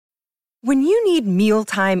When you need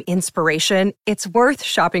mealtime inspiration, it's worth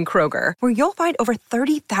shopping Kroger, where you'll find over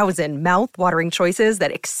 30,000 mouth-watering choices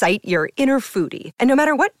that excite your inner foodie. And no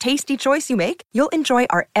matter what tasty choice you make, you'll enjoy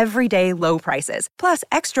our everyday low prices, plus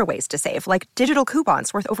extra ways to save, like digital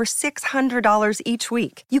coupons worth over $600 each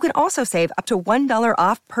week. You can also save up to $1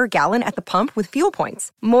 off per gallon at the pump with fuel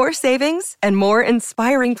points. More savings and more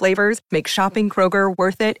inspiring flavors make shopping Kroger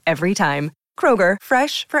worth it every time. Kroger,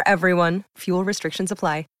 fresh for everyone. Fuel restrictions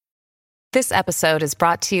apply. This episode is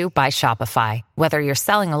brought to you by Shopify. Whether you're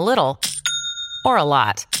selling a little or a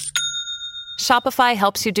lot, Shopify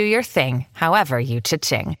helps you do your thing, however you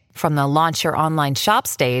cha-ching. From the launch your online shop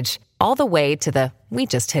stage, all the way to the we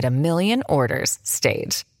just hit 1 million orders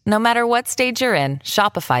stage. No matter what stage you're in,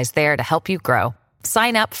 Shopify's there to help you grow.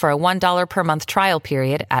 Sign up for a $1 per month trial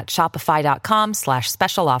period at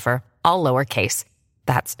shopify.com/special offer, all lowercase.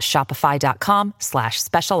 That's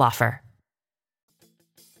shopify.com/special offer.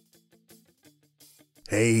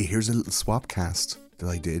 Hey, here's a little swapcast that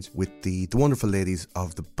I did with the wonderful ladies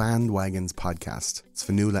of the Bandwagons podcast. It's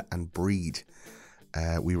Fionnuala and Breed.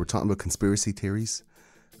 We were talking about conspiracy theories.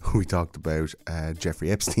 We talked about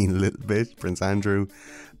Jeffrey Epstein a little bit, Prince Andrew.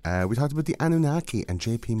 We talked about the Anunnaki and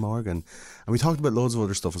JP Morgan. And we talked about loads of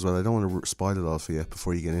other stuff as well. I don't want to spoil it all for you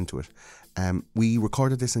before you get into it. We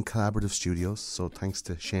recorded this in Collaborative Studios, so thanks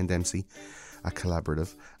to Shane Dempsey at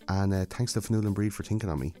Collaborative. And thanks to Fionnuala and Breed for thinking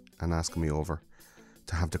on me and asking me over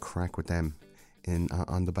to have the crack with them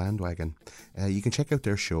on the Bandwagon. You can check out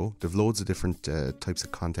their show. They've loads of different types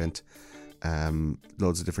of content,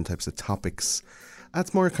 loads of different types of topics.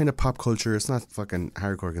 That's more kind of pop culture. It's not fucking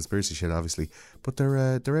hardcore conspiracy shit, obviously, but they're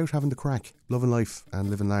out having the crack, loving life and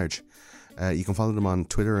living large. You can follow them on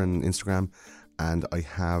Twitter and Instagram, and I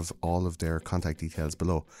have all of their contact details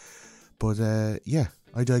below. But yeah,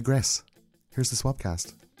 I digress. Here's the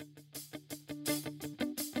Swapcast.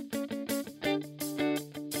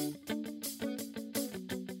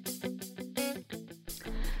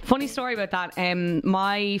 Funny story about that.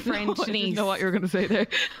 My friend Denise. I didn't know what you were going to say there.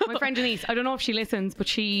 My friend Denise, I don't know if she listens, but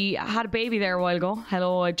she had a baby there a while ago.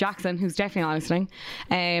 Hello, Jackson, who's definitely not listening.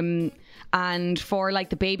 And for like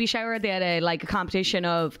the baby shower, they had a competition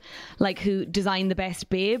of like who designed the best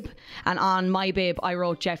babe. And on my babe, I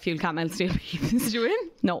wrote Jeff Fuel Cat Mel Steel. Did you win?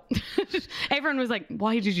 No. Everyone was like,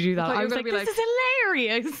 "Why did you do that?" I was like, "This is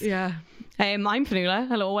hilarious." Yeah. I'm Fionnuala.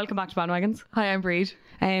 Hello, welcome back to Bandwagons. Hi, I'm Breed.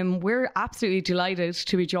 We're absolutely delighted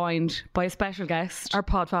to be joined by a special guest, our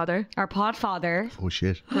podfather. Oh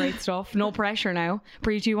shit! Great stuff. No pressure now.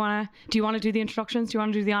 Bree, do you want to do the introductions? Do you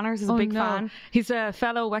want to do the honours? He's a big fan. He's a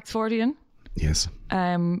fellow Wexfordian. Yes.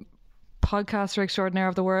 Podcaster extraordinaire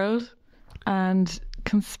of the world and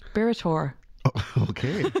conspirator. Oh,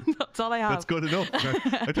 okay. That's all I have. That's good enough.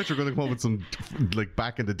 I thought you were going to come up with some like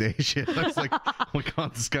back in the day shit. I was like, oh my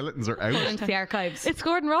god, the skeletons are out. Into the archives. It's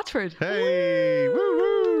Gordon Rochford. Hey,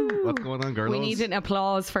 woo-hoo. What's going on, girls? We need an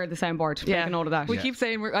applause for the soundboard. Yeah. Make a note of that. We keep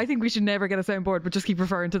saying I think we should never get a soundboard, but just keep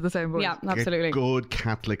referring to the soundboard. Yeah, absolutely. Get good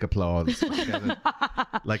Catholic applause.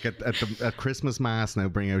 Like at Christmas Mass now,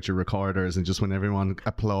 bring out your recorders and just when everyone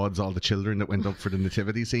applauds all the children that went up for the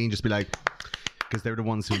nativity scene, just be like, because they're the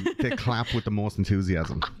ones who they clap with the most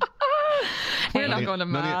enthusiasm. We're not going to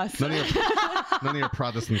Mass. None of your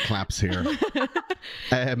Protestant claps here.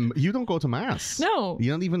 You don't go to Mass. No.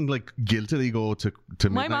 You don't even like guiltily go to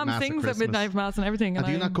My midnight mom Mass sings at at midnight Mass and everything. And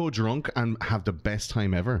do you not go drunk and have the best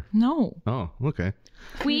time ever? No. Oh, okay.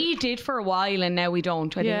 We did for a while and now we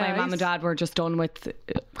don't. I think my mum and dad were just done with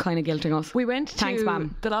kind of guilting us. We went to, thanks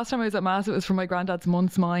ma'am. The last time I was at Mass, it was for my granddad's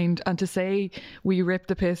month's mind, and to say we ripped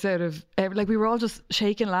the piss out of like we were all just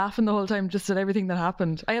shaking, laughing the whole time just at everything that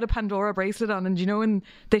happened. I had a Pandora bracelet on, and you know when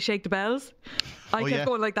they shake the bells, I kept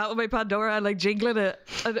going like that with my Pandora and like jingling it.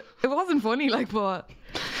 And it wasn't funny, like, but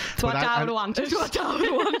it's what Dad wanted. It's what Dad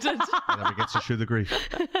wanted. Whatever gets you through the grief.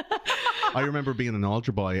 I remember being an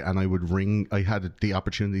altar boy and I had the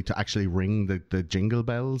opportunity to actually ring the jingle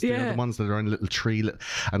bells. You know, the ones that are on a little tree.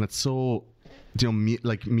 And it's so, you know,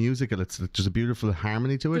 like musical. It's just a beautiful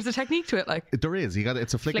harmony to it. There's a technique to it, like. There is.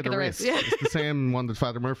 It's a flick of the wrist. Yeah. It's the same one that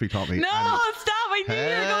Father Murphy taught me. No, stop. I knew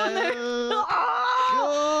you were going there.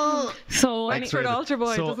 So, Expert altar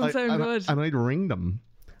boy doesn't sound good. And I'd ring them.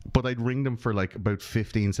 But I'd ring them for like about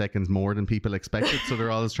 15 seconds more than people expected. So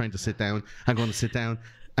they're always trying to sit down. I'm going to sit down.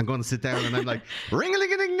 And I'm like,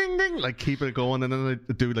 ring-a-ling-a-ding-ding-ding. Like, keep it going. And then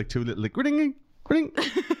I do like two little, like, ring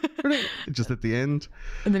just at the end.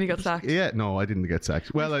 And then you got sacked. Yeah, no, I didn't get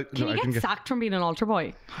sacked. Well, Can you get sacked from being an altar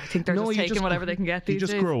boy? I think they're just taking whatever they can get these days.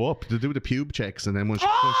 You just grow up. They do the pube checks, and then once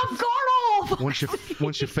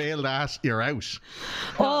you fail that, you're out.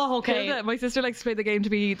 Oh, okay. My sister likes to play the game to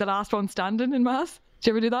be the last one standing in Mass. Do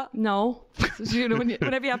you ever do that? No. So, you know,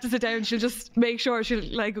 whenever you have to sit down, she'll just make sure she'll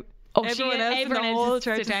like. Everyone else in the whole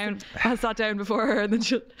church has sat down before her, and then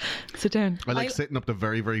she'll sit down. I like sitting up the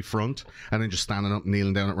very, very front and then just standing up and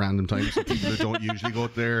kneeling down at random times. So people that don't usually go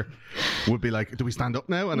up there would be like, do we stand up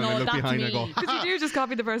now? And then No, I look that's behind me. and I go, Because you do just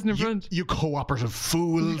copy the person in front. you cooperative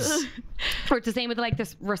fools. Or it's the same with like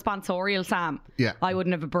this responsorial Sam. Yeah. I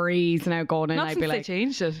wouldn't have a breeze now going in. Not I'd since be they like,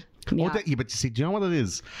 changed it. yeah. But you see, do you know what it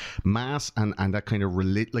is? Mass and that kind of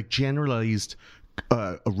like generalized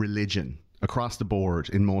a religion across the board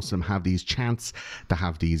in most of them have these chants, they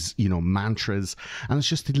have these, you know, mantras, and it's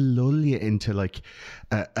just to lull you into like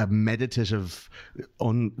a meditative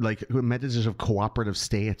cooperative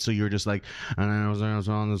state. So you're just like, and I was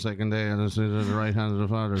on the second day, and I stood at the right hand of the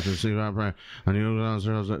Father to see that prayer, and you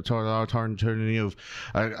turn to you,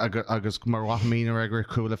 I guess Marwahmina Regre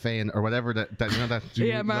Kula Fain or whatever that you know that.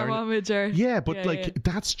 Yeah, Marwahmid. Yeah, but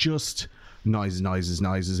that's just.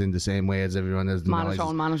 Noises in the same way as everyone has the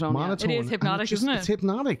monotone. Yeah. It is hypnotic, isn't it? It's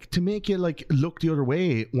hypnotic to make you like look the other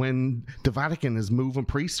way when the Vatican is moving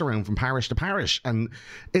priests around from parish to parish, and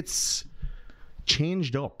it's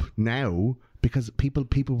changed up now because people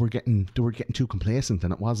were getting too complacent,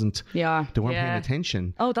 and it wasn't. Yeah. They weren't paying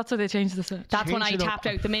attention. Oh, that's why they changed this. That's when I Change it tapped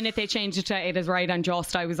up. out. The minute they changed it to "It is right and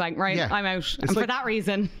just," I was like, right, Yeah. I'm out. It's And for like- that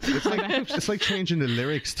reason, It's like changing the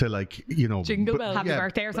lyrics to like, you know, Jingle bells. happy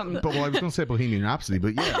birthday or something. But I was going to say Bohemian Rhapsody,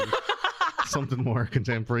 but yeah. Something more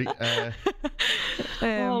contemporary.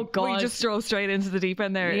 Oh, God. We just drove straight into the deep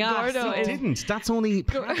end there. Yeah, Gordo so- is, Didn't. That's only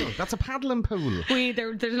paddle. That's a paddling pool.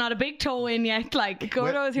 There's not a big toe in yet. Like,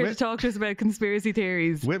 Gordo is here Wait. to talk to us about conspiracy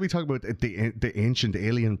theories. Wait, we talk about the ancient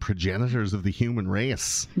alien progenitors of the human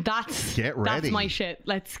race. that's ready. That's my shit.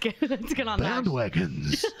 Let's get on that.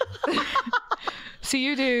 Bandwagons. So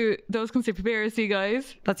you do those conspiracy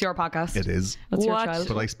guys. That's your podcast. It is. That's your What? child.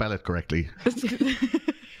 But I spell it correctly.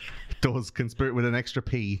 Those with an extra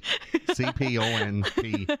P.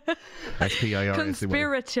 CPONP. SPIRSY.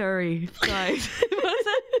 Conspiratory guys.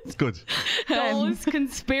 It's good. Those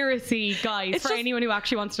conspiracy guys It's for just- anyone who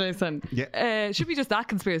actually wants to listen. Yeah. Should be just that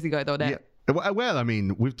conspiracy guy though. Now. Yeah. Well, I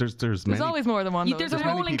mean, there's There's many. always more than one. Though. There's a many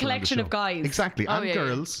rolling people on the collection show. of guys. Exactly. Oh, and yeah.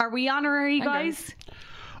 girls. Are we honorary And guys?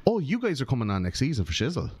 Oh, you guys are coming on next season for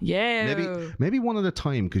Shizzle. Yeah. Maybe one at a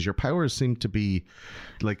time, because your powers seem to be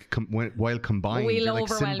like while combined, We'll you're like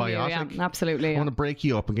overwhelm you, symbiotic. yeah, absolutely. I Yeah. want to break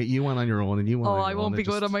you up and get you on your own, and you on. Oh, on I your won't own. be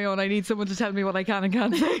good on my own. I need someone to tell me what I can and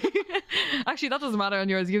can't say. Actually, that doesn't matter on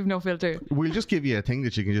yours. You have no filter. We'll just give you a thing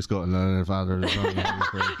that you can just go. No, Father, the Son, and the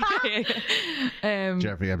Holy Spirit."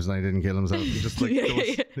 Jeffrey Epstein didn't kill himself. Just like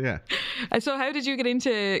yeah. So how did you get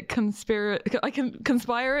into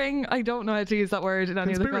conspiring? I don't know how to use that word in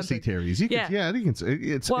any other Conspiracy context. theories. You could, Yeah. I think it's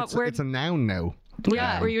a noun now.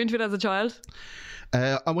 Were you into it as a child?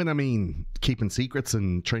 When I mean keeping secrets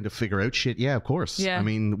and trying to figure out shit, yeah, of course. Yeah. I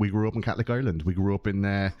mean, we grew up in Catholic Ireland. We grew up in.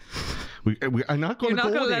 I'm not going to You're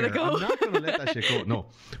not go gonna let there. it go. I'm not going to let that shit go. No,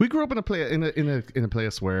 we grew up in a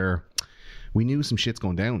place where we knew some shit's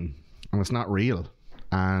going down, and it's not real.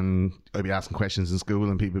 And I'd be asking questions in school,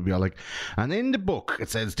 and people would be all like, and in the book it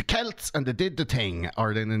says the Celts and they did the thing.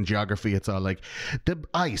 Or then in geography it's all like, the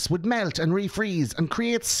ice would melt and refreeze and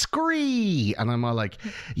create scree. And I'm all like,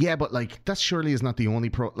 yeah, but like that surely is not the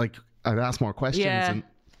only like I'd ask more questions. Yeah.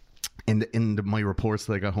 And in my reports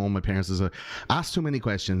that I got home, my parents was asked too many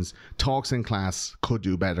questions, talks in class, could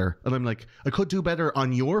do better. And I'm like, I could do better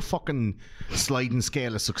on your fucking sliding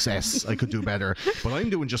scale of success. I could do better, but I'm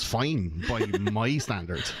doing just fine by my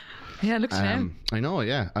standard. Yeah, it looks down. I know,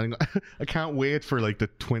 yeah. I can't wait for like the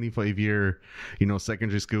 25-year,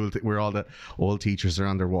 secondary school where all the old teachers are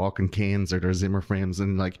on their walking canes or their Zimmer frames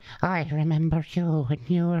and like, I remember you when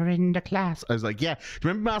you were in the class. I was like, yeah, do you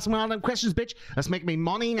remember asking me all them questions, bitch? Let's make me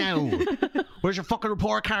money now. Where's your fucking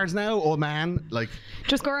report cards now, old man? Like,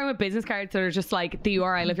 just go around with business cards that are just like the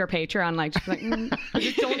URL of your Patreon, like just like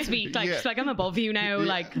just don't speak, like just like I'm above you now,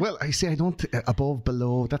 like. Well, I say I don't above,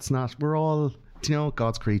 below. That's not. We're all.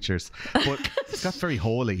 God's creatures, but that's very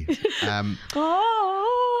holy.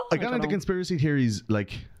 I got into conspiracy theories,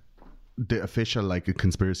 like the official, like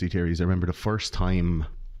conspiracy theories. I remember the first time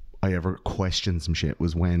I ever questioned some shit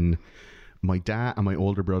was when my dad and my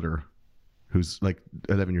older brother, who's like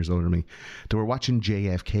 11 years older than me, they were watching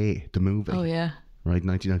JFK, the movie. Oh yeah, right,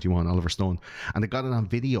 1991, Oliver Stone, and they got it on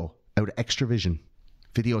video out of Extravision,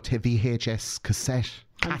 VHS cassette.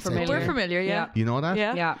 we're familiar. Yeah. You know that?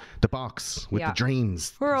 Yeah. The box with the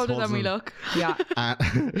dreams. We're older than we look. Yeah.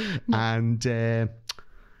 And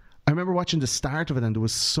I remember watching the start of it, and there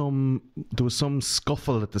was some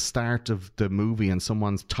scuffle at the start of the movie, and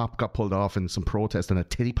someone's top got pulled off in some protest, and a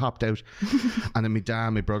titty popped out. And then my dad,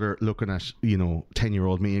 my brother, looking at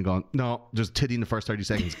 10-year-old me and going, "No, there's a titty in the first 30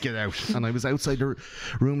 seconds. Get out!" And I was outside the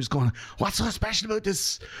room just going, "What's so special about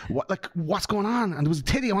this? What's going on?" And there was a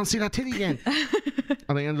titty. I want to see that titty again.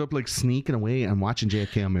 And I ended up like sneaking away and watching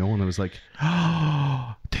JFK on my own. I was like,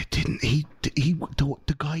 "Oh, they didn't.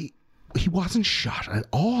 The guy." He wasn't shot at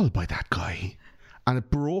all by that guy, and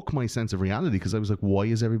it broke my sense of reality, because I was like, why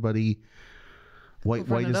is everybody why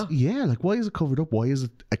is it covered up? Why is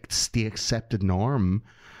it the accepted norm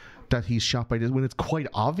that he's shot by this when it's quite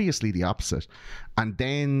obviously the opposite? And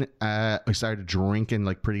then I started drinking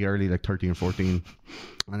like pretty early, like 13 or 14,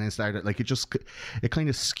 and then started like it kind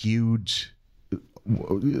of skewed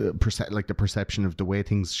the perception of the way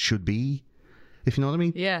things should be. If you know what I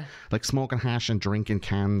mean? Yeah. Like smoking hash and drinking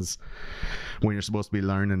cans when you're supposed to be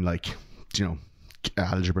learning, like,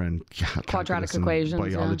 algebra and quadratic equations,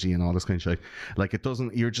 biology and all this kind of shit. Like, it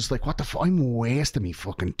doesn't, you're just like, what the fuck? I'm wasting me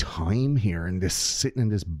fucking time here sitting in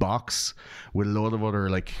this box with a load of other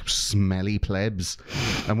like smelly plebs.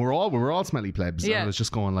 And we were all smelly plebs. Yeah. And I was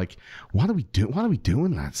just going like, what are we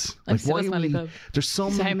doing, lads? I'm Like, still why a are smelly we, pleb. there's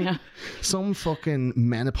some fucking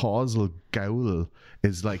menopausal gowl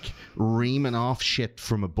is like reaming off shit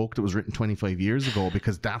from a book that was written 25 years ago,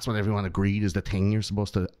 because that's what everyone agreed is the thing you're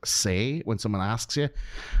supposed to say when someone asks you.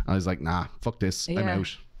 I was like, nah, fuck this, I'm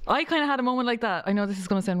out. I kind of had a moment like that. I know this is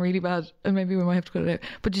going to sound really bad, and maybe we might have to cut it out.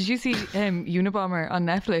 But did you see Unabomber on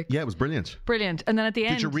Netflix? Yeah, it was brilliant. Brilliant. And then at the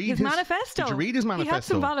end, you read his manifesto. Did you read his manifesto? He had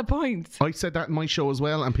some valid points. I said that in my show as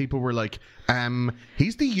well, and people were like,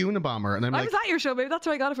 he's the Unabomber. And I'm like, I was at your show, baby. That's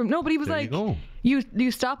where I got it from. No, but he was there like,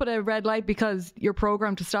 you stop at a red light because you're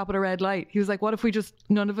programmed to stop at a red light. He was like, what if we just,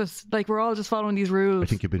 none of us, like, we're all just following these rules? I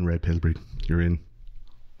think you've been red pilled, Brie. You're in.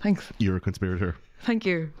 Thanks. You're a conspirator. Thank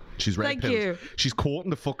you. She's red Thank pilled. you. She's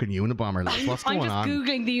quoting the fucking Unabomber. Like, what's going on? I'm just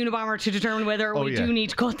Googling the Unabomber to determine whether we do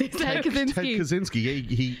need to cut this Ted out. Kaczynski. Ted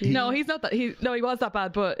Kaczynski. No, he's not that. He was that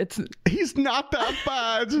bad, but he's not that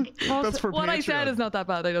bad. That's for what Patreon. I said is not that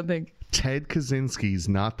bad, I don't think. Ted Kaczynski's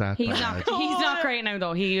not that He's bad. not great now,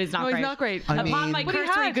 though. He is not great. He's not great. Upon my But he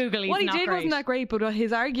cursory had, Google, he's what he not did great. wasn't that great, but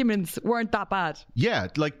his arguments weren't that bad. Yeah,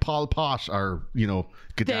 like Pol Pot or,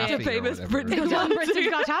 Gaddafi The famous or whatever. British Britain's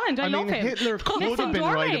Got Talent. I love him. Hitler could have been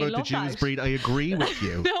Dorme, right about the love Jews that. breed. I agree with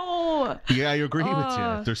you. No. Yeah, I agree with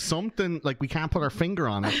you. There's something, like, we can't put our finger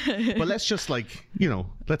on it. But let's just, like,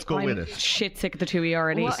 let's go with I'm it. shit sick of the two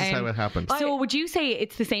already. This is how it happens. So would you say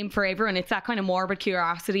it's the same for everyone? It's that kind of morbid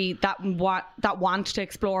curiosity that want to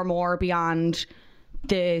explore more beyond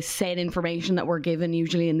the said information that we're given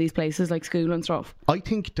usually in these places like school and stuff? I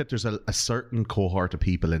think that there's a certain cohort of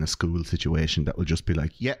people in a school situation that will just be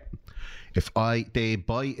like, yeah, they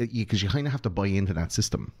buy, because you kind of have to buy into that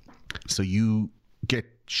system. So you get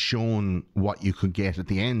shown what you could get at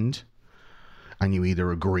the end, and you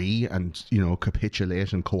either agree and,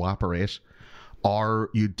 capitulate and cooperate, or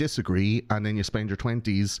you disagree and then you spend your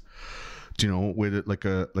 20s with it like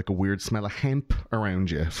a weird smell of hemp around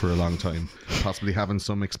you for a long time, possibly having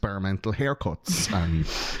some experimental haircuts and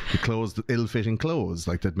ill-fitting clothes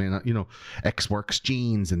like that may not, X-Works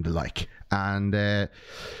jeans and the like. And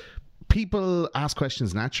people ask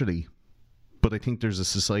questions naturally, but I think there's a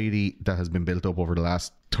society that has been built up over the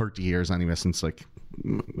last 30 years anyway, since like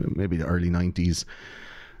maybe the early 90s,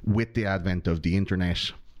 with the advent of the internet,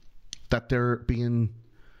 that they're being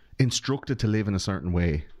instructed to live in a certain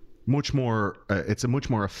way. Much more, it's a much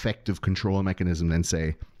more effective control mechanism than,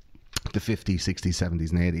 say, the 50s, 60s,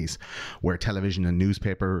 70s and 80s, where television and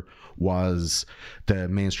newspaper was the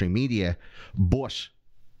mainstream media, but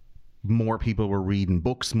more people were reading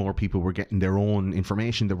books, more people were getting their own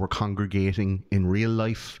information, they were congregating in real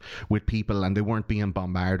life with people, and they weren't being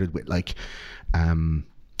bombarded with like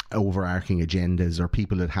overarching agendas or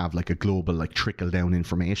people that have like a global like trickle down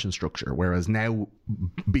information structure. Whereas now,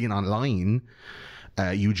 being online,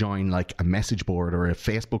 you join like a message board or a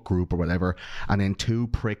Facebook group or whatever, and then two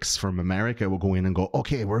pricks from America will go in and go,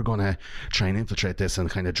 okay, we're going to try and infiltrate this and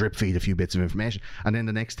kind of drip feed a few bits of information. And then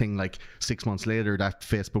the next thing, like 6 months later, that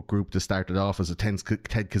Facebook group that started off as a Ted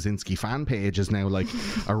Kaczynski fan page is now like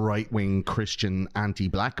a right-wing Christian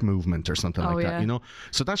anti-black movement or something like that,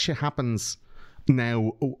 So that shit happens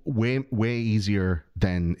now way easier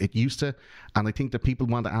than it used to. And I think that people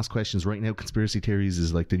want to ask questions right now. Conspiracy theories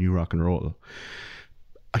is like the new rock and roll.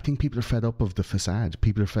 I think people are fed up of the facade.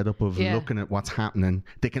 People are fed up of looking at what's happening.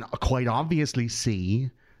 They can quite obviously see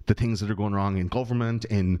the things that are going wrong in government,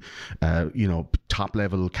 in top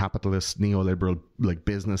level capitalist neoliberal like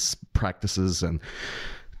business practices, and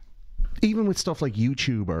even with stuff like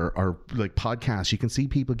YouTube or like podcasts, you can see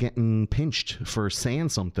people getting pinched for saying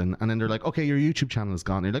something, and then they're like, okay, your YouTube channel is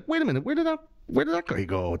gone. And you're like, wait a minute, where did that guy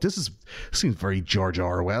go? This seems very George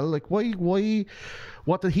Orwell. Like, why,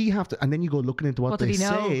 what did he have to? And then you go looking into what they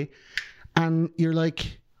say, and you're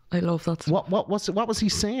like, I love that stuff. What was he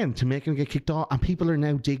saying to make him get kicked off? And people are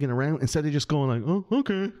now digging around instead of just going like, oh,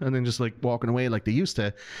 okay, and then just like walking away like they used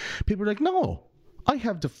to. People are like, no, I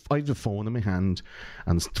have the phone in my hand,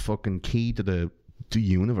 and it's the fucking key to the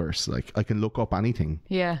universe. Like, I can look up anything.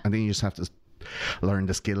 Yeah. And then you just have to learn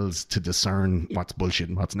the skills to discern what's bullshit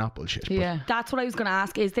and what's not bullshit. Yeah. That's what I was going to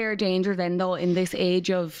ask. Is there a danger then, though, in this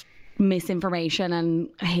age of misinformation, and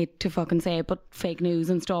I hate to fucking say it, but fake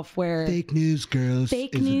news and stuff, where fake news, girls,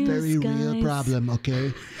 Fake is news, a very guys. real problem.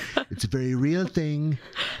 Okay, it's a very real thing.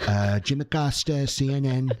 Jim Acosta,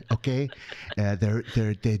 CNN. Okay,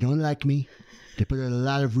 they don't like me. They put a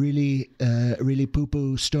lot of really poo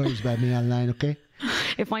poo stories about me online. Okay.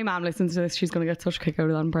 if my mom listens to this, she's going to get such a kick out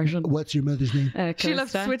of that impression. What's your mother's name? She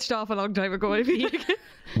left Callista. switched off a long time ago. I feel like.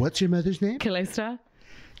 What's your mother's name? Callista.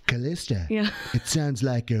 Callista. Yeah. It sounds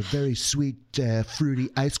like a very sweet, fruity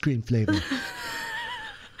ice cream flavor.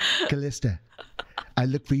 Callista. I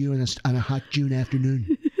look for you on a hot June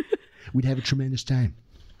afternoon. We'd have a tremendous time.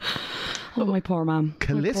 Oh, my poor mom.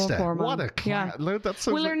 Callista. Poor mom. What a yeah. That's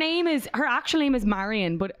so Well, her actual name is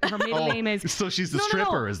Marion, but her middle name is. So she's the No.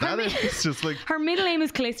 stripper, is that it? It's just like Her middle name is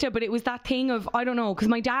Callista, but it was that thing of, I don't know, because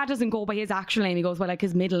my dad doesn't go by his actual name, he goes by like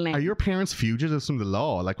his middle name. are your parents fugitives from the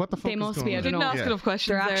law? Like, what the fuck They is must going be, I on? don't Didn't know. ask enough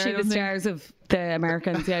questions. They're there, actually I the don't think. stars of the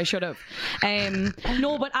Americans. Yeah, I should have.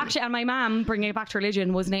 No, but actually, and my mum, bringing it back to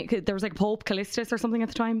religion, there was like Pope Callistus or something at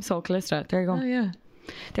the time. So Callista, there you go. Oh yeah.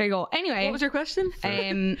 There you go. Anyway, What was your question?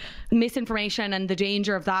 misinformation and the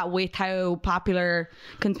danger of that with how popular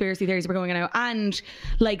conspiracy theories were going on now. And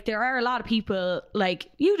like, there are a lot of people, like,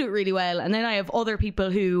 you do it really well, and then I have other people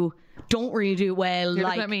who don't really do it well. You're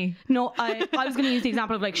like looking at me. No, I was going to use the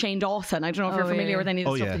example of like Shane Dawson. I don't know if you're familiar yeah. with any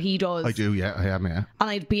of the stuff that he does. I do, yeah, I am, yeah. And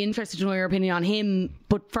I'd be interested to know your opinion on him.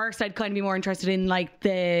 But first, I'd kind of be more interested in like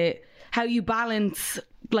how you balance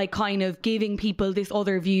like kind of giving people this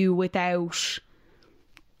other view without,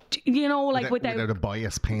 you know, like without a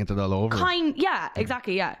bias painted all over. yeah,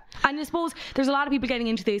 exactly, yeah. And I suppose there's a lot of people getting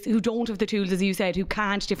into this who don't have the tools, as you said, who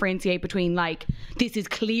can't differentiate between like, this is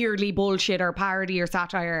clearly bullshit or parody or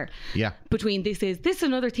satire. Yeah. Between this is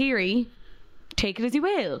another theory. Take it as you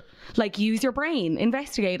will. Like, use your brain,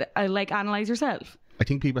 investigate, like analyze yourself. I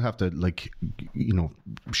think people have to, like, you know,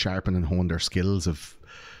 sharpen and hone their skills of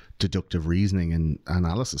deductive reasoning and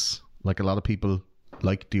analysis. Like, a lot of people,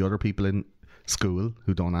 like the other people in school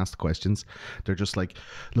who don't ask the questions, they're just like,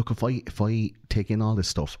 look, if I take in all this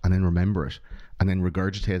stuff and then remember it and then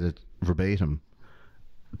regurgitate it verbatim,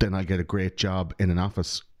 then I get a great job in an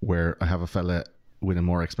office where I have a fella with a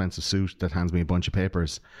more expensive suit that hands me a bunch of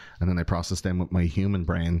papers, and then I process them with my human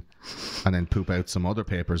brain and then poop out some other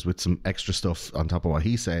papers with some extra stuff on top of what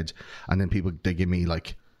he said, and then they give me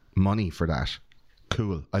like money for that.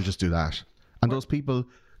 Cool, I'll just do that. And those people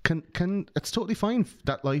can it's totally fine.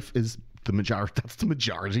 That life is the majority. That's the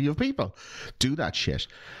majority of people do that shit.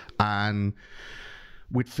 And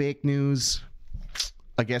with fake news,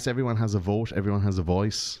 I guess everyone has a vote, everyone has a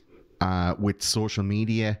voice. With social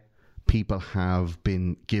media, people have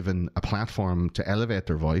been given a platform to elevate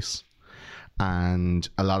their voice, and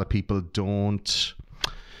a lot of people don't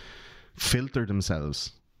filter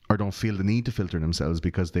themselves or don't feel the need to filter themselves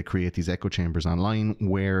because they create these echo chambers online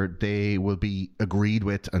where they will be agreed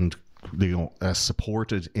with and, you know,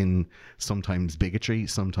 supported in sometimes bigotry,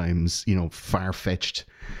 sometimes, you know, far-fetched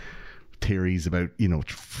theories about, you know,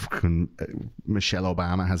 fucking Michelle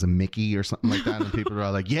Obama has a Mickey or something like that, and people are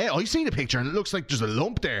all like, yeah, I seen a picture and it looks like there's a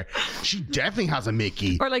lump there. She definitely has a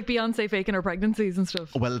Mickey. Or like Beyonce faking her pregnancies and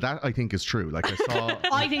stuff. Well, that I think is true. Like, I saw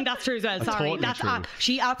I think that's true as well. Sorry, totally that's true.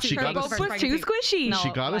 She absolutely She got faked a- her Bump was too pregnancy. squishy. No, she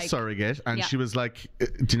got like, a surrogate, and yeah. she was like, do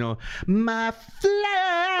you know, my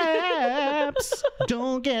flaps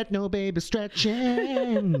don't get no baby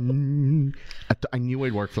stretching. I knew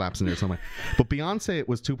I'd work flaps in there somewhere. But Beyonce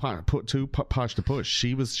was too posh to push.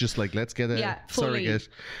 She was just like, let's get a fully. surrogate.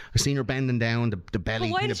 I seen her bending down, the belly.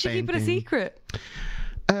 But why did she keep it a secret?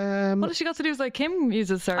 What has she got to do with like Kim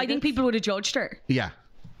uses surrogates? I think people would have judged her Yeah.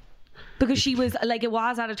 because she was like, it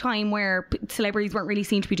was at a time where celebrities weren't really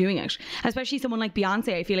seen to be doing it, especially someone like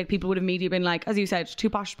Beyonce. I feel like people would have immediately been like, as you said, too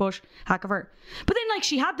posh to push, hack of her. But then like,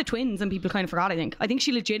 she had the twins and people kind of forgot. I think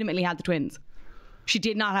she legitimately had the twins. She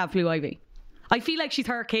did not have Blue Ivy. I feel like she's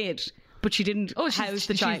her kid, but she didn't house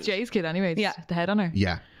the child. She's Jay's kid anyway. It's Yeah. the head on her.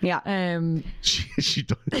 Yeah. Yeah. She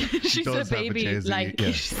does. She She's does a have baby, Jay-Z, like yeah.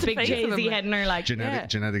 big Face of him, Jay-Z like- head in her, like.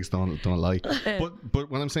 Genetics don't lie. But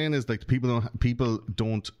what I'm saying is, like, people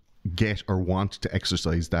don't get or want to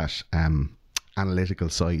exercise that analytical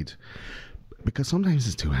side. Because sometimes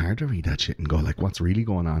it's too hard to read that shit and go, like, what's really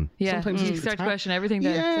going on? Yeah. Sometimes You it's start to hard. question everything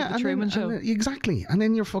then. It's like the and Truman then- Show. and then- exactly. And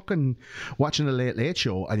then you're fucking watching the Late Late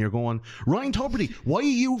Show and you're going, Ryan Tubridy, why are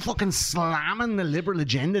you fucking slamming the liberal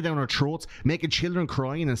agenda down our throats, making children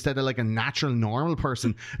crying instead of like a natural, normal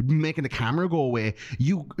person making the camera go away?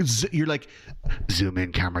 You're like, zoom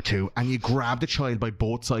in, camera 2, and you grab the child by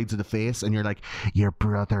both sides of the face and you're like, your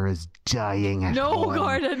brother is dying at No, home.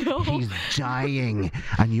 Gordon, no. He's dying,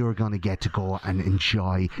 and you're going to get to go and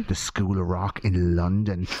enjoy the School of Rock in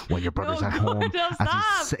London while your brother's at home Gordon,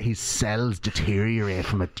 as stop. his cells deteriorate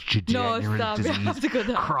from a degenerative stop. You disease. have to go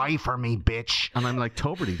down. Cry for me, bitch. And I'm like,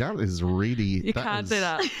 Tubridy, that is really... You can't say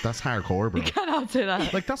that. That's hardcore, bro. Cannot say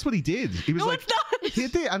that. Like, that's what he did. He was No, like, it's not. he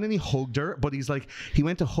did, and then he hugged her, but he's like, he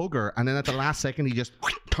went to hug her, and then at the last second, he just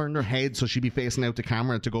turned her head so she'd be facing out the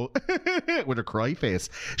camera to go with her cry face.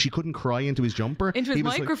 She couldn't cry into his jumper. Into his He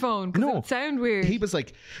was like- microphone, 'cause it would sound weird. He was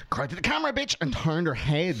like, cry to the camera, bitch, and turned her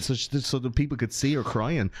head so the people could see her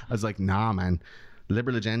crying. I was like, nah, man,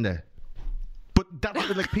 liberal agenda. But that's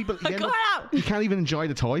like people. You, end Go up- out. you can't even enjoy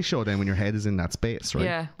the toy show then when your head is in that space, right?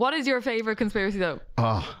 Yeah. What is your favourite conspiracy though?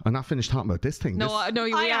 Oh, I'm not finished talking about this thing. No, This- no,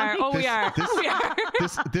 we are. Oh, we are. We are.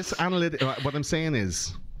 this analytic. What I'm saying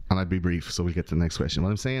is, and I'd be brief, so we'll get to the next question. What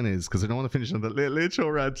I'm saying is, because I don't want to finish on the late show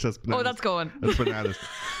rant. Oh, that's going. That's bananas.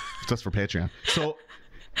 Just for Patreon. So,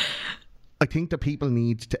 I think that people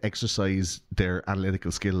need to exercise their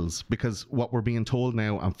analytical skills, because what we're being told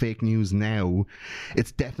now on fake news now,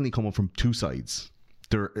 it's definitely coming from two sides.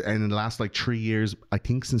 And in the last like 3 years, I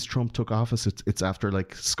think since Trump took office, it's after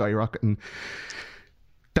like skyrocketing.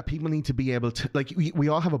 That people need to be able to, like, we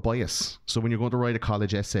all have a bias. So when you're going to write a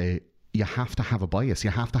college essay, you have to have a bias. You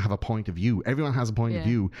have to have a point of view. Everyone has a point of Yeah.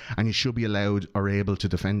 view, and you should be allowed or able to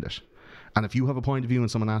defend it. And if you have a point of view and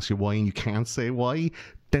someone asks you why and you can't say why,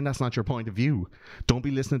 then that's not your point of view. Don't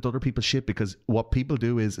be listening to other people's shit, because what people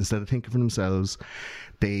do is, instead of thinking for themselves,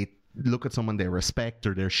 they look at someone they respect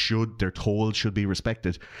or they're told should be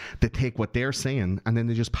respected. They take what they're saying and then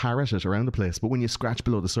they just parrot it around the place. But when you scratch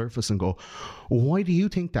below the surface and go, why do you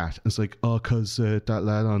think that? It's like, oh, because that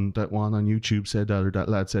lad on that one on YouTube said that, or that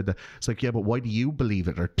lad said that. It's like, yeah, but why do you believe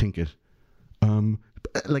it or think it?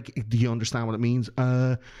 Like, do you understand what it means?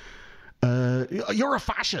 You're a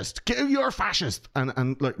fascist. You're a fascist.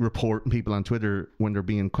 And like reporting people on Twitter when they're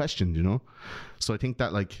being questioned, you know? So I think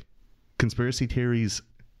that like conspiracy theories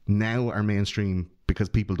now are mainstream because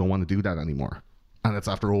people don't want to do that anymore. And it's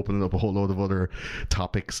after opening up a whole load of other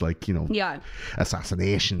topics like, you know, Yeah.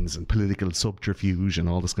 assassinations and political subterfuge and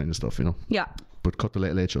all this kind of stuff, you know? Yeah. But cut the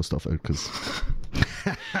Late Late Show stuff out, because...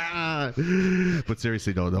 But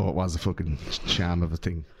seriously though, it was a fucking sham of a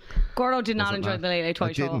thing. Gordo did not Was it enjoy not? the Late Late Toy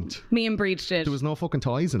I Show. didn't. Me and Breach did. There was no fucking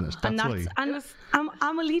toys in it. That's and why. I'm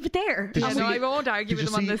gonna leave it there. Did you I know, see- I won't argue did with you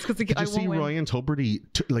him on see- this because did I you won't see win. Ryan Tubridy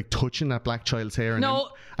like touching that black child's hair? And No,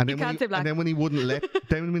 then you when can't say black. And then when he wouldn't let,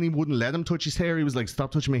 let him touch his hair, he was like,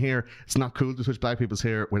 "Stop touching my hair. It's not cool to touch black people's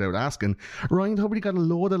hair without asking." Ryan Tubridy got a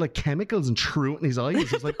load of like chemicals and threw it in his eyes. He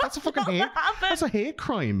was like, "That's a fucking hate. That's a hate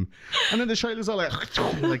crime." And then the child is all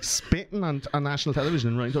like spitting on national television,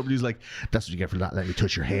 and Ryan Tubridy's like, "That's what you get for that. Let me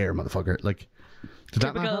touch your hair, motherfucker." Like, did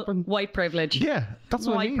that not Typical happen? white privilege. Yeah, that's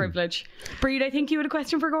what I White mean. privilege. Breed, I think you had a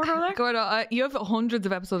question for Gordo there. Gordo, you have hundreds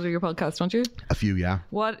of episodes of your podcast, don't you? A few, yeah.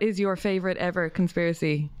 What is your favourite ever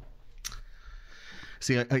conspiracy?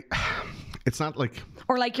 See, I it's not like.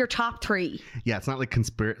 Or like your top three. Yeah, it's not like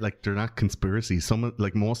like they're not conspiracies. Some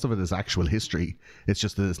like most of it is actual history. It's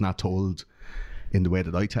just that it's not told in the way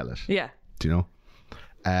that I tell it. Yeah. Do you know?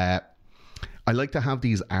 I like to have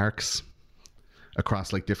these arcs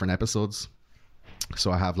across like different episodes. So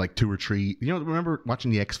I have like 2 or 3. You know, remember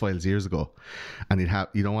watching the X-Files years ago, and you'd have,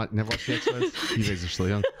 you know what? Never watched the X-Files. You guys are so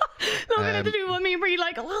young. Nothing to do with me, Breed.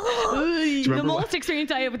 Like, the remember most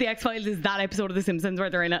experience I have with the X-Files is that episode of The Simpsons where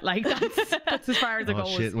they're in it. Like, that's as far as it Oh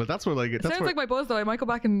goes. shit! Well, that's where like that's Sounds where like my buzz though. I might go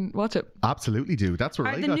back and watch it. absolutely do. That's where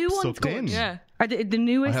Are I the got new ones sucked good? in. Yeah. Are the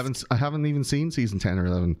newest? I haven't even seen season 10 or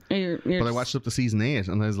 11. You're But I just- watched up to season 8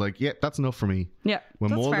 and I was like, yeah, that's enough for me. Yeah, When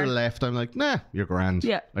that's Mulder fair. left, I'm like, nah, you're grand.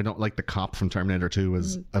 Yeah. I don't like the cop from Terminator 2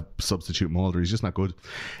 as a substitute Mulder. He's just not good.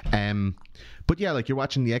 But yeah, like you're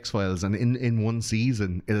watching the X-Files and in one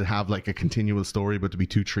season, it'll have like a continual story, but to be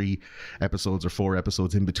 2-3 episodes or 4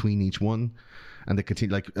 episodes in between each one. And they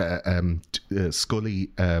continue, like Scully...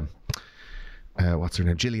 what's her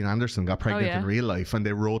name? Gillian Anderson got pregnant in real life, and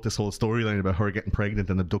they wrote this whole storyline about her getting pregnant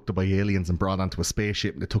and abducted by aliens and brought onto a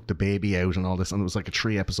spaceship, and they took the baby out and all this, and it was like a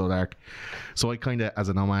 3-episode arc. So I kind of, as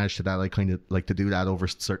an homage to that, I kind of like to do that over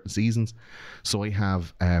certain seasons. So I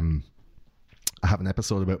have an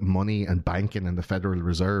episode about money and banking and the Federal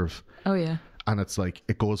Reserve. Oh yeah. And it's like,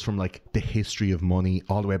 it goes from like the history of money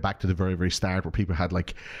all the way back to the very, very start, where people had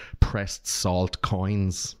like pressed salt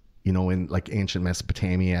coins, you know, in like ancient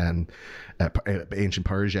Mesopotamia and ancient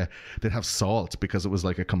Persia. They'd have salt because it was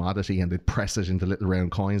like a commodity, and they'd press it into little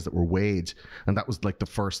round coins that were weighed. And that was like the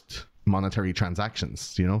first monetary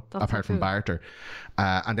transactions, you know, apart from barter.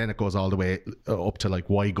 And then it goes all the way up to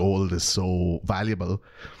like why gold is so valuable,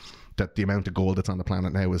 that the amount of gold that's on the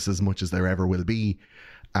planet now is as much as there ever will be.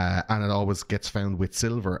 And it always gets found with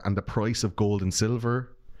silver, and the price of gold and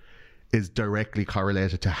silver is directly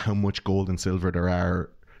correlated to how much gold and silver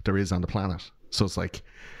there is on the planet. So it's like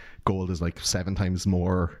gold is like 7 times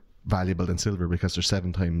more valuable than silver because there's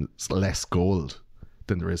 7 times less gold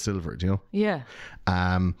than there is silver, do you know? Yeah.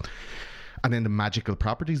 And then the magical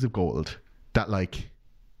properties of gold, that like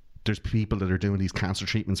there's people that are doing these cancer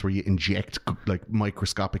treatments where you inject like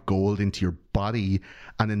microscopic gold into your body,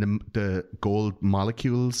 and then the gold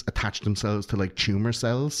molecules attach themselves to like tumor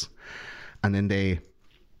cells, and then they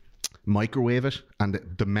microwave it, and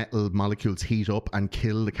the metal molecules heat up and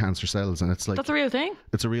kill the cancer cells. And it's like, That's a real thing,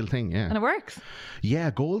 it's a real thing, yeah. and it works. Yeah,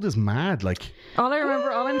 gold is mad. Like, All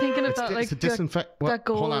I'm thinking of that, like it's a disinfect. that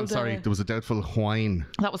gold. Hold on, sorry, there was a doubtful wine.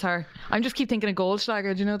 That was her. I'm just keep thinking of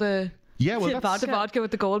Goldschlager. Do you know the Yeah, well, the vodka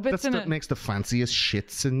with the gold bits that's in what it? makes the fanciest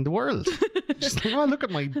shits in the world. Just like, oh, look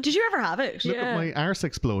at my Did you ever have it? look at my arse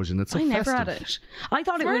explosion. It's so I never festive. had it. I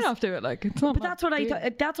thought it Fair was. enough to it, like it's not. But that's what I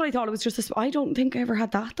thought. That's what I thought. It was just. I don't think I ever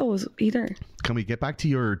had that though either. Can we get back to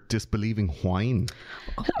your disbelieving wine?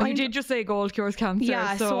 You did just say gold cures cancer.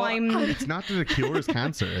 Yeah, so I'm. It's not that it cures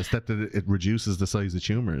cancer; it's that it reduces the size of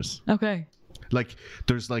tumors. Okay. Like,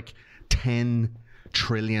 there's like $10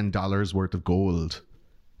 trillion worth of gold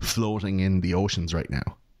floating in the oceans right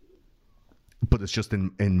now, but it's just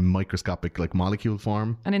in microscopic like molecule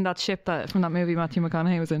form. And in that ship that from that movie Matthew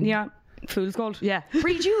McConaughey was in. Yeah. Fool's gold. Yeah.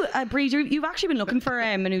 Breed, you've actually been looking for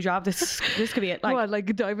a new job. This could be it. Like, What,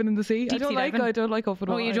 like diving in the sea? I Deep sea diving? I don't like open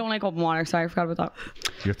water. oh, you don't like open water. Sorry, I forgot about that.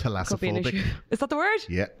 You're Could be an thalassophobic. issue. Is that the word?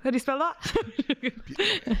 Yeah. How do you spell that?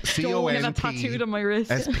 Get that tattooed on my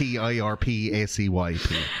wrist.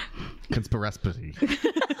 SPIRPACYP. Conspiracy.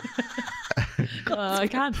 I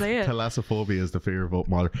can't say it. Thalassophobia is the fear of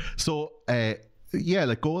open water. So, yeah,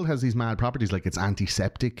 like gold has these mad properties. Like, it's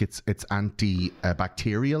antiseptic, it's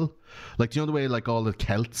antibacterial. Like, do you know the way like all the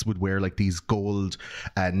Celts would wear like these gold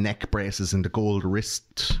neck braces and the gold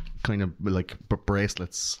wrist kind of like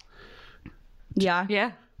bracelets? Yeah.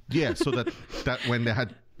 Yeah. Yeah, so that when they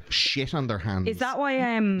had shit on their hands, Is that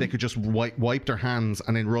why? they could just wipe their hands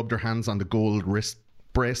and then rub their hands on the gold wrist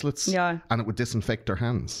bracelets. Yeah. And it would disinfect their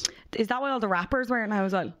hands. Is that why all the rappers wear it now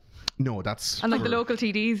as well? No, that's And like the for- local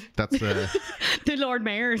TDs. That's The Lord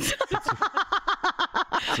Mayors. it's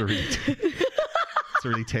a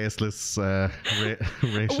really tasteless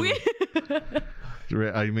racial.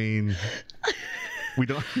 I mean, we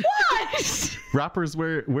don't. What? Rappers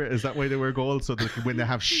wear is that why they wear gold? So that when they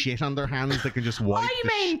have shit on their hands, they can just wipe. I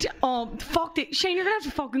meant, fuck it. Shane, you're gonna have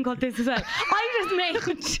to fucking cut this as well. I just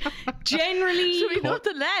meant generally. So we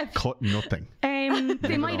nothing left. cut nothing.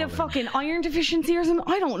 They might have fucking iron deficiency or something.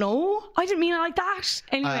 I don't know. I didn't mean it like that.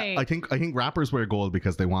 Anyway, I think rappers wear gold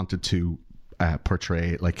because they wanted to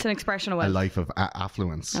portray like it's an expression of a wealth. life of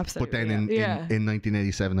affluence. Absolutely, But then yeah. in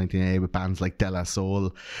 1987, 1988, with bands like De La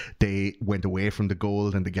Soul, they went away from the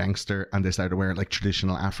gold and the gangster, and they started wearing like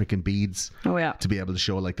traditional African beads. Oh, yeah. To be able to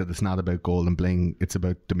show like that it's not about gold and bling, it's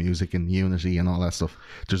about the music and unity and all that stuff.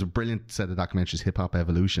 There's a brilliant set of documentaries, Hip Hop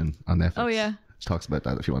Evolution, on Netflix. Oh, yeah. Which talks about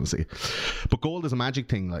that if you want to see. But gold is a magic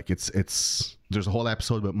thing. Like it's there's a whole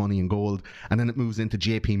episode about money and gold, and then it moves into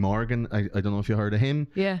JP Morgan. I don't know if you heard of him.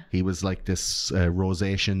 Yeah. He was like this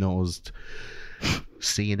rosacea nosed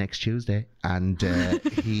see you next Tuesday, and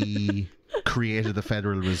he created the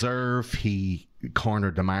Federal Reserve. He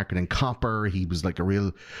cornered the market in copper. He was like a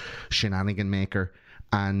real shenanigan maker,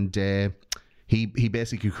 and he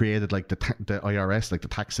basically created like the IRS, like the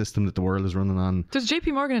tax system that the world is running on. There's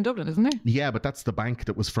JP Morgan in Dublin, isn't there? Yeah, but that's the bank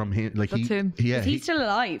that was from him. Like That's him. Yeah, Is he still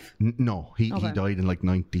alive? no, he Okay. died in like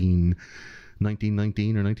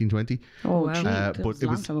 1919 or 1920. Oh, wow. gee, that But was it a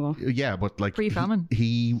long was time ago. yeah, but like Pre-famine.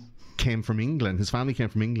 He came from England. His family came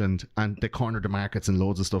from England, and they cornered the markets and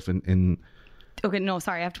loads of stuff in Okay, no,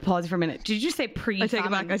 sorry, I have to pause you for a minute. Did you say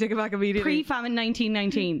pre-famine? I take it back immediately. Pre-famine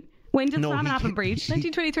 1919. When did No, famine he happen, ca- Breach?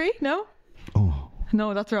 1923? No? oh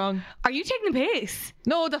No, that's wrong. Are you taking the piss?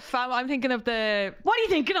 No, I'm thinking of the. What are you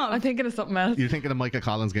thinking of? I'm thinking of something else. You're thinking of Micah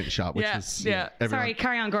Collins getting shot, which Yeah, is yeah. everyone- Sorry,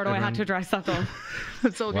 carry on, Gordo. I had to address that though.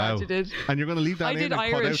 I'm so Wow. glad you did. And you're going to leave that I in did and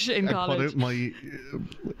Irish put out, in and put college. out my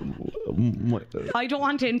I don't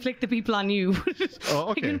want to inflict the people on you. Oh,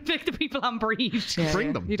 I okay. can inflict the people on Breed.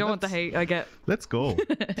 Bring them. You don't want the hate I get. Let's go.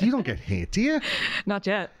 You don't get hate, do you? Not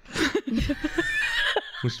yet.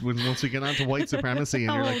 Once we get on to white supremacy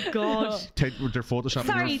and you're Oh like, God. Ted, they're photoshopping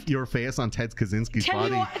Sorry. your face on Ted Kaczynski's Tell me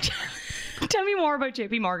body. more. Tell me more about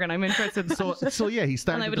JP Morgan. I'm interested. So yeah, he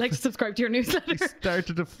started. and I would like to subscribe to your newsletter. He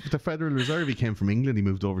started the Federal Reserve. He came from England. He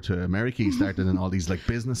moved over to America. He started in all these like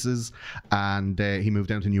businesses, and he moved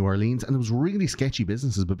down to New Orleans. And it was really sketchy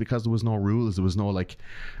businesses, but because there was no rules, there was no like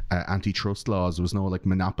antitrust laws, there was no like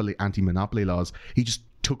anti-monopoly laws. He just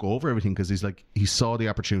took over everything because he saw the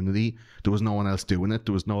opportunity. There was no one else doing it.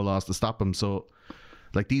 There was no laws to stop him. So.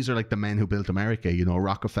 Like, these are like the men who built America, you know,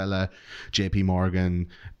 Rockefeller, JP Morgan,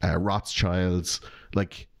 Rothschilds.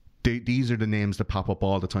 Like, these are the names that pop up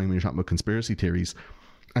all the time when you're talking about conspiracy theories.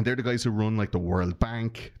 And they're the guys who run like the World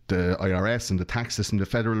Bank, the IRS and the tax system, the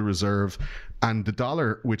Federal Reserve, and the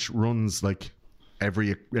dollar, which runs like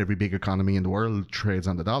every big economy in the world trades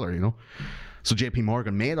on the dollar, you know. So JP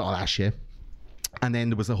Morgan made all that shit. And then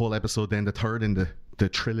there was a whole episode then, the third in the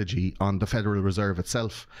trilogy, on the Federal Reserve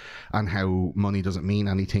itself and how money doesn't mean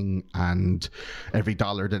anything, and every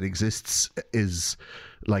dollar that exists is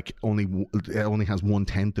like only has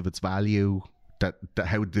 1/10 of its value. That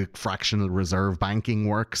how the fractional reserve banking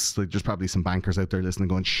works. Like, there's probably some bankers out there listening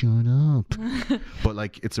going, shut up. But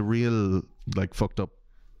like, it's a real like fucked up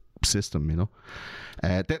system, you know.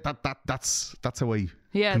 That's how I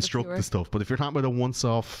construct the stuff. But if you're talking about a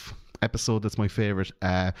once-off episode, that's my favorite.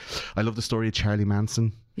 I love the story of Charlie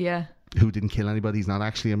Manson. Yeah. Who didn't kill anybody. He's not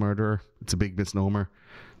actually a murderer. It's a big misnomer.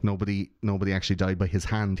 Nobody actually died by his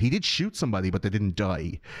hand. He did shoot somebody, but they didn't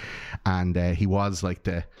die. And he was like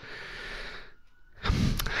the,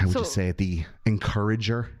 how would you say, the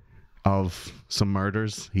encourager of some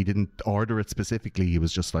murders. He didn't order it specifically. He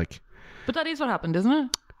was just like. But that is what happened, isn't it?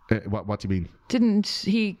 What do you mean? Didn't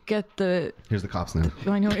he get the... Here's the cops now.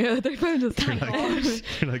 I know, yeah, they found us.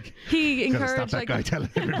 You're like, he gotta encouraged... stop that guy telling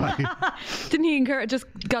everybody. Didn't he encourage... Just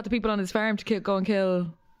got the people on his farm to go and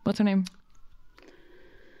kill... What's her name?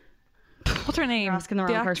 What's her name? You're asking the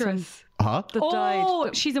wrong person. actress Huh? that died. Oh,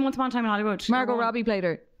 she's in Once Upon a Time in Hollywood. Margot Robbie played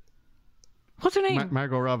her. What's her name?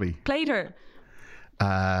 Margot Robbie. Played her.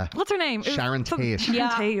 What's her name? It was Sharon Tate.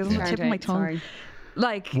 Sharon Tate. It was on the tip of my tongue. Sorry.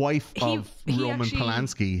 Like, Wife of Roman actually-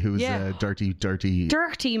 Polanski, who's a dirty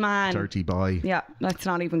Man. dirty boy. Yeah, let's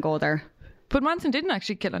not even go there. But Manson didn't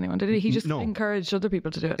actually kill anyone, did he? He just No. encouraged other people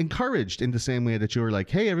to do it. Encouraged in the same way that you're like,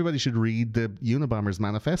 hey, everybody should read the Unabomber's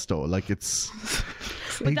manifesto. Like, it's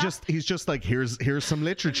he's just like, here's some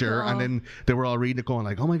literature, and then they were all reading it going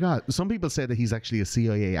like, oh my god. Some people say that he's actually a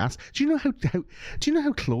CIA ass. Do you know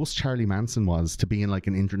how close Charlie Manson was to being like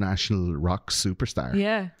an international rock superstar?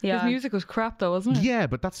 Yeah. Yeah. His music was crap though, wasn't it? Yeah,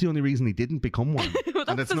 but that's the only reason he didn't become one. Well,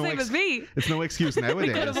 that's the same as me. It's no excuse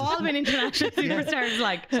nowadays. Could have all been international superstars.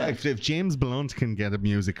 Like, If James Blunt can get a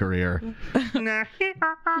music career,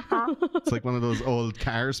 it's like one of those old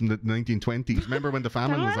cars from the 1920s. Remember when the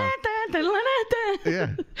famine was on? Yeah.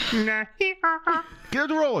 Get out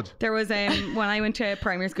the road. There was when I went to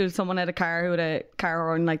primary school, someone had a car who had a car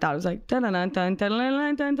horn like that. It was like dun dun dun dun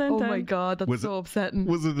dun dun dun. Oh my god, that's Was so upsetting.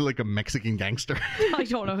 Was it like a Mexican gangster? I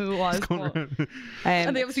don't know who it was. Going But, around?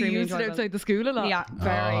 And they obviously extremely used it enjoyable. outside the school a lot. Yeah,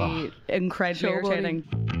 very incredibly Showboating.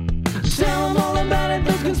 irritating. Tell them all about it,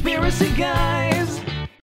 those conspiracy guys.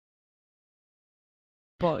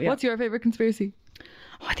 But yeah. What's your favourite conspiracy?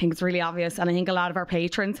 I think it's really obvious, and I think a lot of our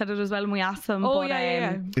patrons said it as well when we asked them. Oh, but,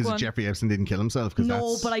 yeah. Is Go it on. Jeffrey Epstein didn't kill himself?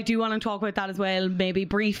 No, but I do want to talk about that as well, maybe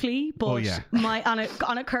briefly. But Oh, yeah.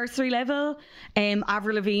 on a cursory level,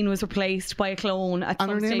 Avril Lavigne was replaced by a clone at And some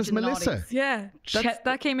her name stage is in the Melissa. noughties. Yeah,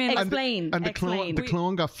 that came in. Explain. And the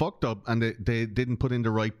clone got fucked up, and they didn't put in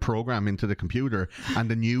the right program into the computer,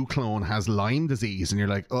 and the new clone has Lyme disease, and you're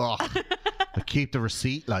like, oh, I keep the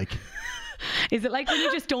receipt, like. Is it like when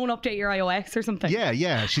you just don't update your iOS or something?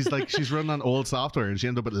 Yeah. She's running on old software, and she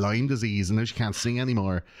ended up with Lyme disease, and now she can't sing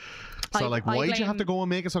anymore. So I why'd you have to blame- go and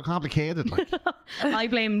make it so complicated? Like, I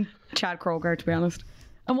blame Chad Kroger, to be honest.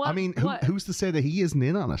 And what, I mean, what- who's to say that he isn't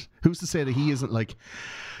in on it? Who's to say that he isn't like,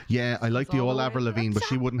 yeah, I like the old Avril Lavigne, but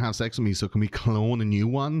she wouldn't have sex with me, so can we clone a new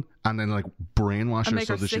one and then like brainwash And her make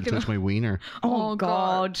so her that she'll sick of touch my wiener? Oh,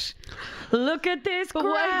 God. Look at this why-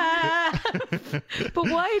 graph. But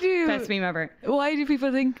why do Best meme ever.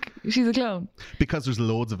 people think she's a clone? Because there's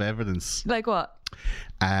loads of evidence. Like what?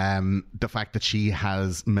 The fact that she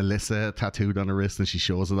has Melissa tattooed on her wrist and she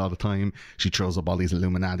shows it all the time. She throws up all these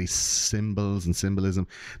Illuminati symbols and symbolism.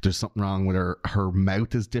 There's something wrong with her. Her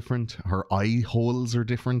mouth is different. Her eye holes are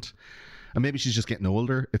different. And maybe she's just getting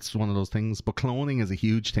older. It's one of those things. But cloning is a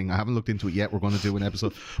huge thing. I haven't looked into it yet. We're going to do an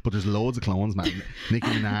episode. But there's loads of clones, man. Nicki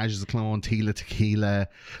Minaj is a clone. Tila Tequila.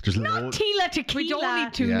 There's Not Tila Tequila. We don't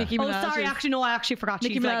need two Yeah. Nicki Minaj. Oh, sorry. Actually, no. I actually forgot.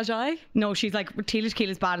 Nicki She's Minaj, like, no, she's like Tila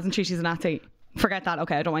Tequila's bad, isn't she? She's a Nazi. Forget that.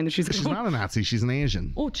 Okay, I don't mind that she's a She's clone. not a Nazi. She's an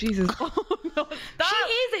Asian. Oh, Jesus. Oh, no. She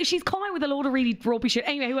is. She's come out with a load of really ropey shit.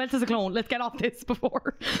 Anyway, who else is a clone? Let's get off this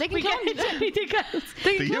before They can we clone get into anything else.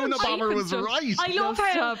 The Unabomber was right. I love No,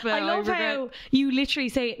 how stop it. I love I how regret. you literally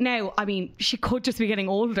say now. I mean, she could just be getting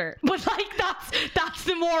older, but like that's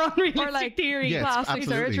the more unrealistic Or, like, theory. Yes, plastic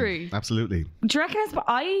absolutely. surgery. Absolutely. Do you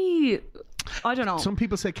reckon? I don't know. Some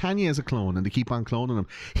people say Kanye is a clone and they keep on cloning him.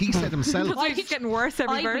 He said himself. It's just getting worse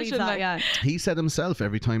every I believe version. that. like, Yeah. He said himself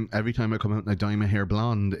every time I come out and I dye my hair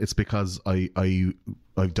blonde, it's because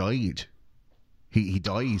I've died. He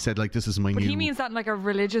died. He said like this is my But new. he means that in like a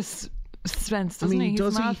religious sense, doesn't mean, he? He's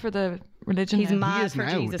does mad he? for the religion. He's now. mad. he is for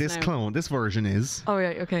now. Jesus This now. clone, this version is. Oh, yeah,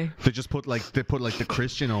 okay. They just put like the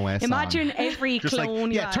Christian OS. Imagine on. every Just like,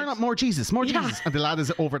 clone. you yeah, had. turn up more Jesus, more Yeah. Jesus, and the lad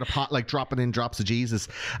is over the pot like dropping in drops of Jesus,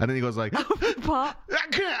 and then he goes like, Pot.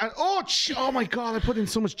 oh my God, I put in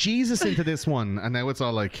so much Jesus into this one, and now it's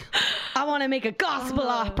all like, I want to make a gospel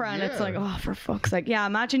opera, and it's yeah. like, oh, for fuck's sake. Yeah,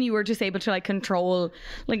 imagine you were just able to like control,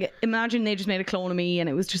 like, imagine they just made a clone of me, and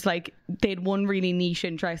it was just like they had one really niche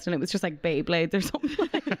interest, and it was just like Beyblades or something.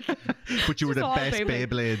 Like, but you were Just the all best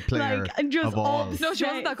Beyblade player Like, and just of all. No, she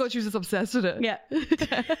wasn't that good. She was just obsessed with it. yeah.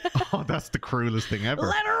 Oh, that's the cruelest thing ever.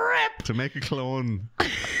 Let her rip. To make a clone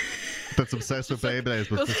that's obsessed with Beyblades,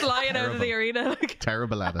 but Goes just flying out of the terrible. arena. Like,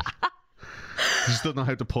 Terrible at it. You just don't know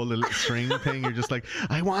how to pull a little string thing. You're just like,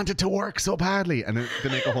 I want it to work so badly. And then they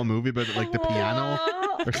make a whole movie about it, like the piano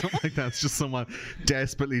or something like that. It's just someone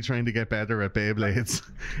desperately trying to get better at Beyblades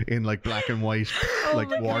in like black and white, like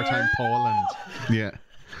wartime Poland. Yeah.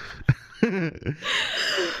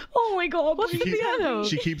 Oh my God. What's She the keeps, piano?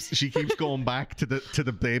 she keeps going back to the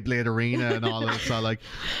Beyblade arena and all that. It's all like,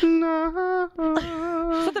 no.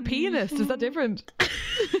 is that the pianist? Is that different? The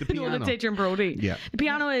The one piano. that's Adrian Brody. Yeah. The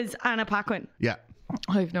piano is Anna Paquin. Yeah.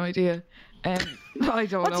 I have no idea. I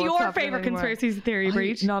don't know. What's your happening favourite anymore. conspiracy theory, I'm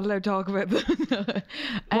Breach? not allowed to talk about them.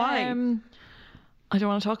 Why? I don't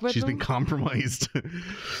want to talk about She's them. been compromised.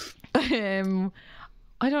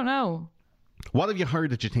 I don't know. What have you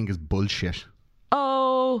heard that you think is bullshit?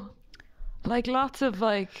 Oh, like lots of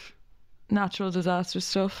like natural disaster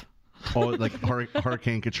stuff. Oh, like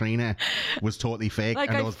Hurricane Katrina was totally fake, Like,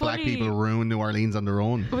 and I those black fully- people ruined New Orleans on their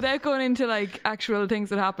own. Without going into like actual things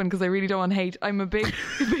that happen, because I really don't want hate. I'm a big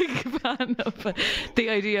fan of the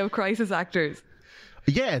idea of crisis actors.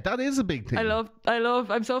 Yeah, that is a big thing.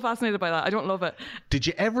 I'm so fascinated by that. I don't love it. Did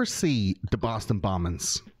you ever see the Boston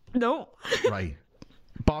bombings? No. Right.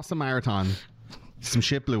 Boston Marathon, some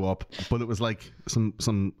shit blew up, but it was like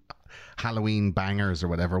some Halloween bangers or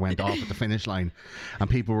whatever went off at the finish line, and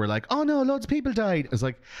people were like, oh no, loads of people died. It's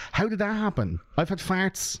like, how did that happen? I've had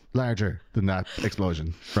farts larger than that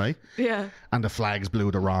explosion, right? Yeah. And the flags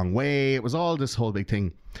blew the wrong way. It was all this whole big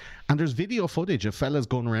thing. And there's video footage of fellas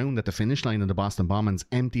going around at the finish line of the Boston bombings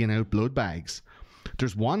emptying out blood bags.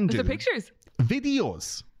 There's one Is dude. there pictures?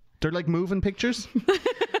 Videos. They're like moving pictures.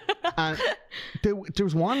 And there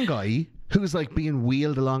was one guy who's like being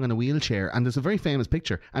wheeled along in a wheelchair, and there's a very famous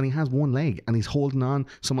picture, and he has one leg, and he's holding on,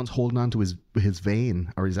 someone's holding on to his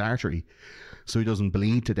vein or his artery so he doesn't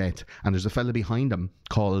bleed to death. And there's a fella behind him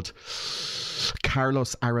called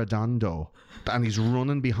Carlos Arredondo, and he's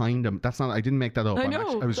running behind him. That's not, I didn't make that up. I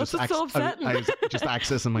know. I was That's just so upsetting. I was just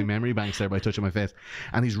accessing my memory banks there by touching my face.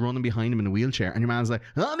 And he's running behind him in a wheelchair, and your man's like,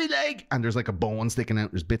 oh, me leg! And there's like a bone sticking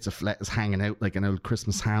out, there's bits of lettuce hanging out like an old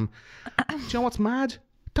Christmas ham. Do you know what's mad?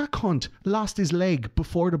 That cunt lost his leg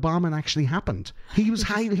before the bombing actually happened. He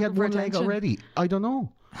had one leg attention. already. I don't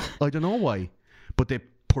know why, but they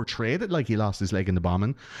portrayed it like he lost his leg in the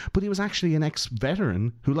bombing, but he was actually an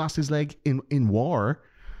ex-veteran who lost his leg in war,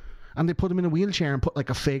 and they put him in a wheelchair and put like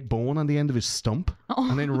a fake bone on the end of his stump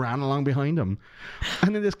and then ran along behind him.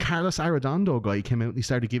 And then this Carlos Arredondo guy came out and he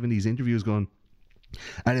started giving these interviews going,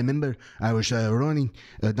 I remember I was running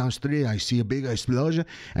down the street, I see a big explosion,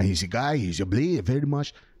 and he's a guy, he's a bleed very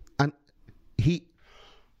much, and he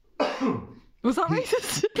Was that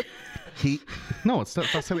racist? no,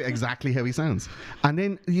 that's exactly how he sounds. And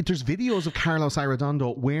then there's videos of Carlos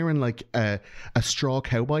Arredondo wearing like a straw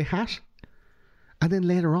cowboy hat, And then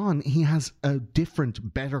later on, he has a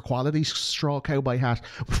different, better quality straw cowboy hat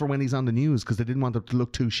for when he's on the news because they didn't want him to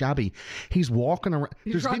look too shabby. He's walking around.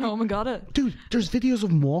 He's run home and got it. Dude, there's videos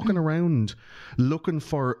of him walking around looking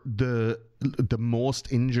for the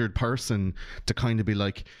most injured person to kind of be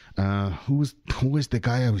like, who is the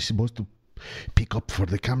guy I was supposed to pick up for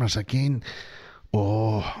the cameras again?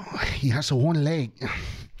 Oh, he has a one leg.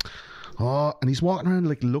 Oh, and he's walking around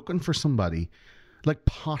like looking for somebody, like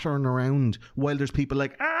pottering around while there's people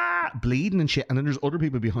like bleeding and shit, and then there's other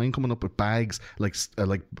people behind coming up with bags like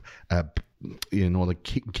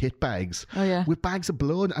kit bags, with bags of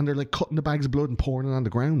blood, and they're like cutting the bags of blood and pouring it on the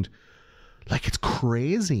ground. Like, it's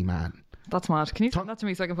crazy, man. That's mad. Can you send that to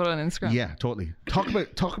me so I can put it on Instagram? Yeah, totally.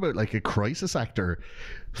 Talk about like a crisis actor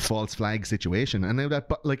false flag situation, and now that,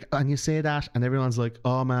 but like, and you say that and everyone's like,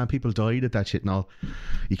 oh man, people died at that shit. No,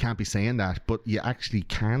 you can't be saying that, but you actually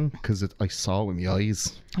can, because I saw it with my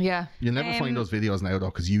eyes. Yeah. You'll never find those videos now though,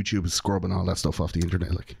 because YouTube is scrubbing all that stuff off the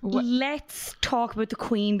internet. Like, let's talk about the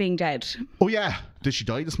Queen being dead. Oh yeah, did she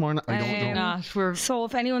die this morning? I don't know. So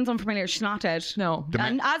if anyone's unfamiliar, she's not dead. No.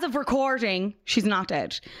 And as of recording, she's not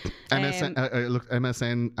dead. MSN, look,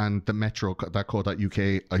 MSN and the Metro, that co.uk,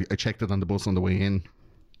 I checked it on the bus on the way in.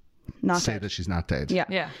 Not say dead. that she's not dead.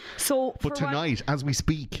 Yeah. So, but tonight, as we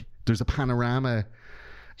speak, there's a Panorama.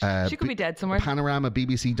 She could be dead somewhere. Panorama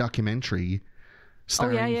BBC documentary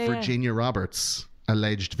starring Virginia Roberts,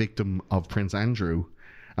 alleged victim of Prince Andrew,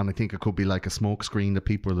 and I think it could be like a smoke screen that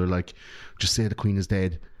people are like, just say the Queen is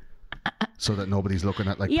dead, so that nobody's looking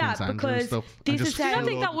at like Prince Andrew and stuff. Do you not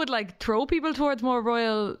think that would like throw people towards more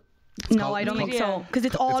royal? No, I don't think so, because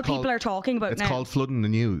it's all people are talking about it's now. It's called flooding the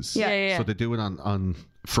news. Yeah. So they do it on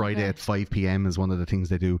Friday at 5 p.m. is one of the things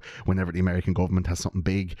they do whenever the American government has something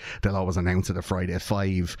big. They'll always announce it at Friday at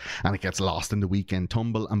 5, and it gets lost in the weekend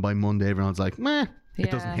tumble, and by Monday everyone's like, meh, it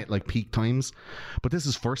doesn't hit like peak times. But this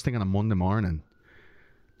is first thing on a Monday morning.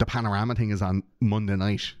 The Panorama thing is on Monday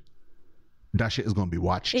night. That shit is going to be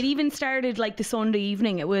watched. It even started like the Sunday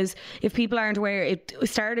evening. It was, if people aren't aware, it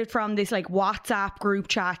started from this like WhatsApp group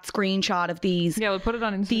chat screenshot of these. Yeah, we'll put it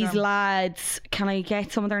on Instagram. These lads. Can I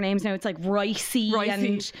get some of their names now? It's like Ricey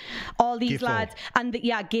and all these Gifo. lads. And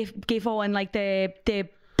Gifo, and like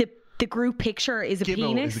the group picture is a Gibbo.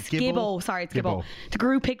 penis. Is it Gibbo? Gibbo. Sorry, it's Gibbo. Gibbo. The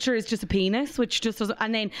group picture is just a penis, which just doesn't.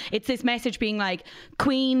 And then it's this message being like,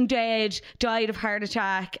 Queen dead, died of heart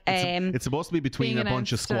attack. It's supposed to be between a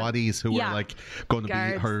bunch of squaddies who are like going to be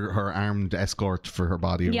her armed escort for her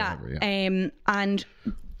body or whatever. Yeah. And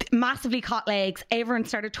massively cut legs. Everyone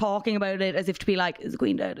started talking about it as if to be like, is the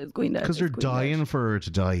Queen dead? Is the Queen dead? Because they're dying for her to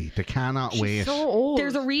die. They cannot wait. So old.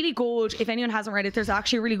 There's a really good, if anyone hasn't read it, there's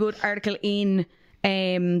actually a really good article in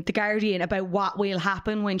The Guardian about what will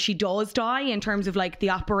happen when she does die in terms of like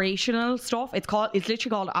the operational stuff. It's literally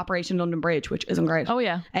called Operation London Bridge, which isn't great. Oh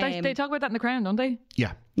yeah, they talk about that in The Crown, don't they?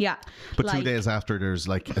 Yeah. But 2 days after, there's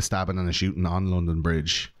like a stabbing and a shooting on London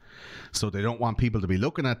Bridge, so they don't want people to be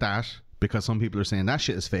looking at that, because some people are saying that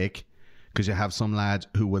shit is fake, because you have some lad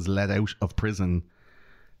who was let out of prison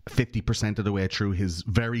 50% of the way through his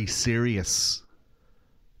very serious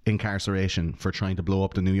incarceration for trying to blow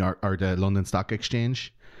up the the London Stock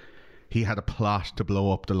Exchange. He had a plot to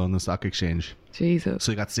blow up the London Stock Exchange. Jesus.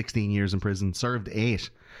 So he got 16 years in prison, served 8,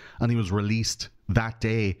 and he was released that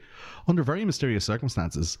day under very mysterious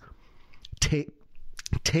circumstances.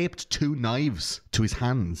 Taped 2 knives to his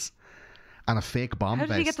hands and a fake bomb vest.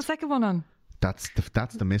 How did he get the second one on? That's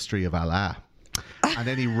the mystery of Allah. And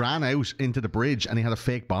then he ran out into the bridge and he had a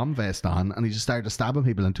fake bomb vest on, and he just started stabbing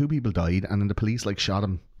people, and 2 people died, and then the police like shot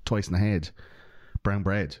him twice in the head. Brown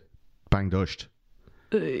bread. Bang dushed.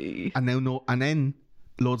 And then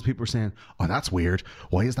loads of people were saying, oh, that's weird.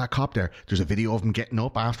 Why is that cop there? There's a video of him getting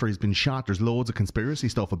up after he's been shot. There's loads of conspiracy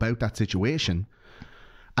stuff about that situation.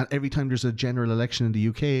 And every time there's a general election in the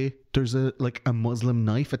UK, there's a Muslim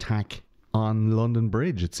knife attack on London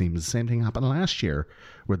Bridge, it seems. The same thing happened last year,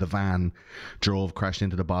 where the van crashed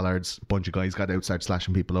into the bollards, a bunch of guys got out, started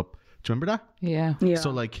slashing people up. Do you remember that? Yeah. So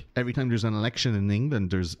like every time there's an election in England,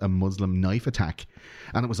 there's a Muslim knife attack,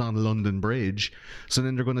 and it was on London Bridge. So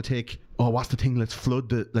then they're going to take, what's the thing? Let's flood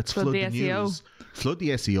the SEO. news. Flood the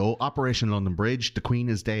SEO. Operation London Bridge. The Queen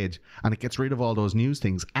is dead, and it gets rid of all those news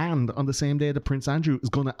things. And on the same day that Prince Andrew is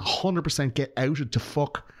going to 100% get outed to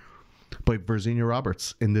fuck by Virginia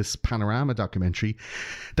Roberts in this Panorama documentary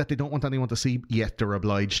that they don't want anyone to see, yet they're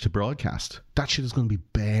obliged to broadcast. That shit is going to be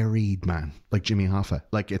buried, man, like Jimmy Hoffa.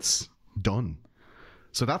 Like, it's done.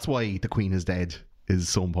 So that's why the Queen is dead is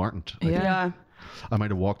so important. Yeah. I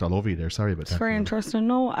might have walked all over you there. Sorry about that. It's very interesting.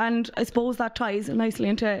 No, and I suppose that ties nicely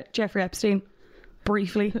into Jeffrey Epstein.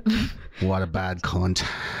 Briefly. What a bad cunt.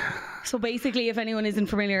 So basically, if anyone isn't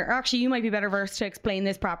familiar, or actually you might be better versed to explain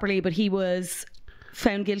this properly, but he was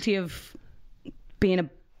found guilty of being a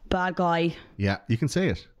bad guy. Yeah, you can say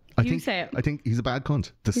it. Say it. I think he's a bad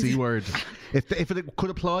cunt. The C word. If it could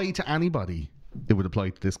apply to anybody, it would apply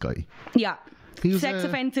to this guy. Yeah. He was, Sex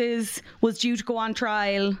offences was due to go on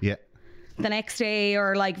trial. Yeah. The next day,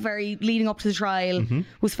 or like very leading up to the trial,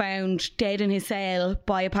 was found dead in his cell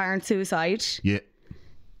by apparent suicide. Yeah.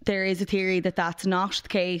 There is a theory that that's not the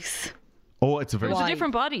case. Oh, it's a very... It was a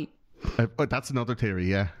different body. oh, that's another theory,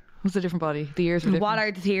 yeah. It was a different body. The years were different. What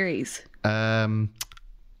are the theories?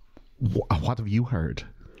 What have you heard?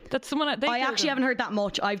 That's someone. I actually haven't heard that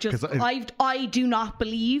much. I do not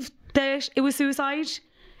believe that it was suicide.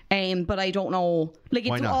 But I don't know. Like,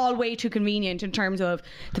 Why it's not? all way too convenient in terms of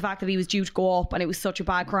the fact that he was due to go up and it was such a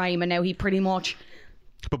bad crime, and now he pretty much.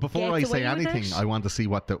 But before I Gets say away with anything, it? I want to see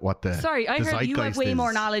what the Sorry, I the heard You have zeitgeist way is.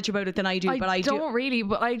 more knowledge about it than I do, but I don't do. really.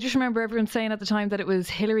 But I just remember everyone saying at the time that it was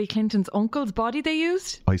Hillary Clinton's uncle's body they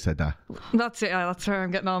used. I said that. That's it. That's where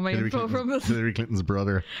I'm getting all my info from. This Hillary Clinton's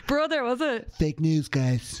brother. brother, was it? Fake news,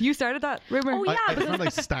 guys. You started that rumor. Oh, yeah. It's not I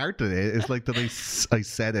started it. It's like that I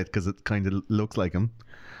said it because it kind of looks like him.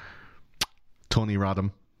 Tony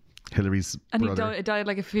Rodham, Hillary's And brother. he died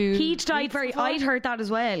like a few. He died weeks very. before? I'd heard that as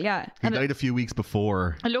well. Yeah. He died a few weeks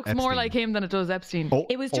before. It looks more Epstein. like him than it does Epstein. Oh,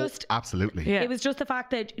 It was just- absolutely. Yeah. It was just the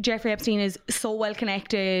fact that Jeffrey Epstein is so well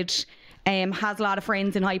connected, has a lot of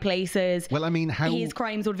friends in high places. Well, I mean, how His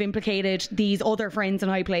crimes would have implicated these other friends in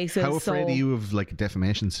high places. how afraid so are you of like a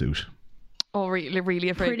defamation suit? Oh, really, really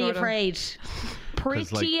afraid. Pretty Gordon. afraid.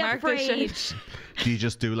 Pretty Mark this afraid. shit. Do you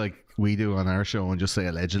just do like we do on our show and just say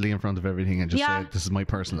allegedly in front of everything and just Yeah. say this is my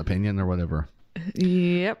personal opinion or whatever?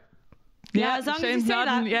 Yep. Yeah, as long as you Shane's say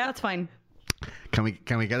nodding, that, yeah. that's fine. Can we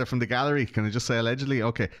get it from the gallery? Can I just say allegedly?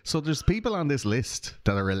 Okay, so there's people on this list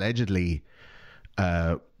that are allegedly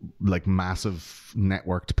like massive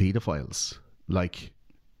networked pedophiles. Like,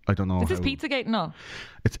 I don't know. Is this how- Pizzagate? No.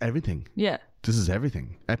 It's everything. Yeah. This is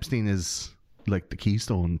everything. Epstein is like the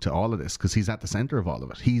keystone to all of this because he's at the center of all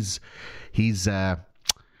of it. He's a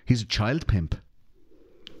child pimp.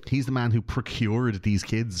 He's the man who procured these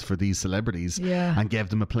kids for these celebrities and gave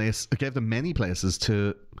them many places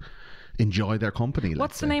to enjoy their company.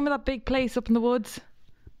 What's the name of that big place up in the woods?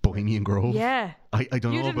 Bohemian Grove. Yeah. I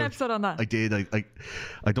don't You know did an about, episode on that. I did.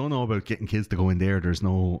 I don't know about getting kids to go in there. There's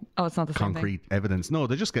no Oh, it's not the same thing. concrete evidence. No,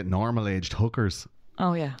 they just get normal aged hookers.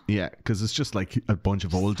 Oh, yeah. Yeah, because it's just like a bunch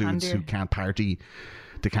of old dudes handier. who can't party.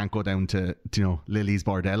 They can't go down to Lily's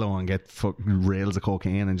Bordello and get fucking rails of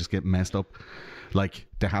cocaine and just get messed up. Like,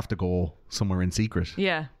 they have to go somewhere in secret.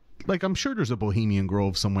 Yeah. Like, I'm sure there's a Bohemian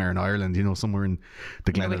Grove somewhere in Ireland, somewhere in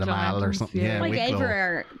the Glen of the Wicklow Mall or Mountains, something. yeah. Yeah, Like Wicklow.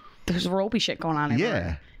 everywhere, there's ropey shit going on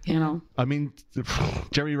everywhere. Yeah. I mean,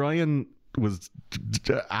 Jerry Ryan was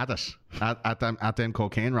at it, at them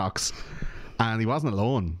cocaine rocks, and he wasn't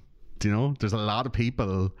alone. There's a lot of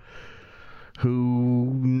people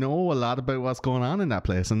who know a lot about what's going on in that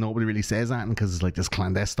place, and nobody really says anything because it's like this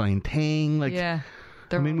clandestine thing. Like, Yeah.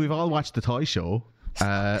 I mean, we've all watched the Toy Show.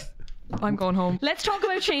 I'm going home. Let's talk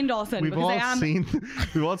about Shane Dawson. We've because all I am.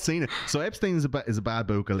 we've all seen it. So Epstein is a bad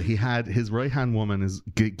bogle. He had his right hand woman is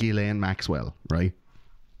Ghislaine Maxwell, right?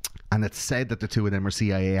 And it's said that the two of them are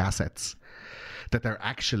CIA assets. That they're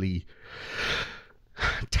actually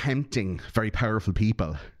tempting very powerful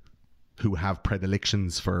people who have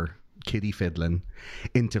predilections for kiddie fiddling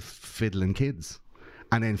into fiddling kids,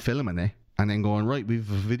 and then filming it. And then going, right, we've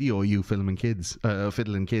a video of you fiddling kids,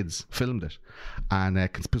 filmed it,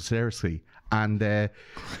 and conspiracy, and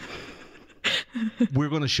we're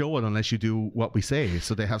going to show it unless you do what we say.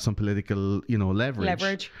 So they have some political,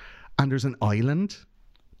 leverage. And there's an island,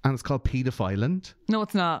 and it's called Pedophile Island. No,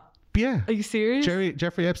 it's not. Yeah. Are you serious?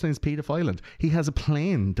 Jeffrey Epstein's Pedophile Island. He has a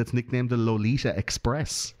plane that's nicknamed the Lolita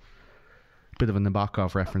Express. Bit of a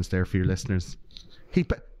Nabokov reference there for your listeners.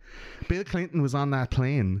 Bill Clinton was on that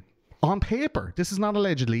plane. On paper, this is not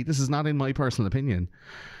allegedly, this is not in my personal opinion.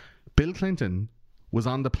 Bill Clinton was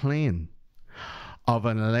on the plane of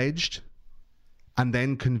an alleged and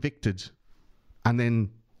then convicted and then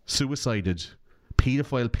suicided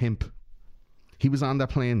paedophile pimp. He was on that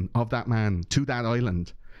plane of that man to that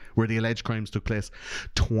island where the alleged crimes took place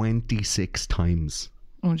 26 times.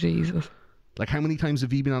 Oh, Jesus. Like, how many times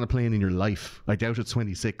have you been on a plane in your life? I doubt it's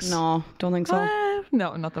 26. No, don't think so.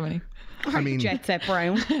 No, not that many. I mean, Jet Set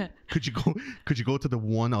Brown. Could you go to the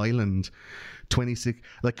one island 26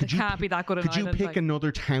 like could It you can't be that good an could you island, pick like-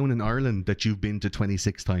 another town in Ireland that you've been to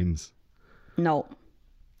 26 times? No.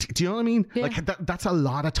 Do you know what I mean? Yeah. Like that's a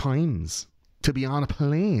lot of times to be on a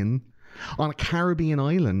plane on a Caribbean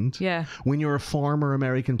island Yeah. when you're a former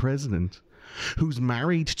American president who's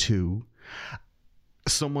married to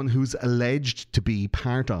someone who's alleged to be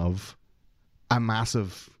part of a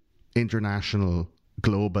massive international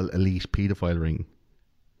global elite paedophile ring,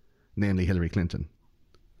 namely Hillary Clinton,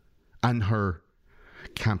 and her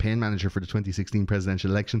campaign manager for the 2016 presidential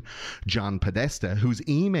election, John Podesta, whose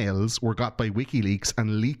emails were got by WikiLeaks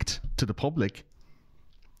and leaked to the public,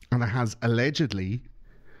 and it has allegedly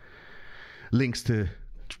links to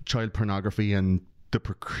child pornography and the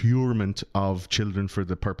procurement of children for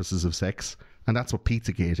the purposes of sex. And that's what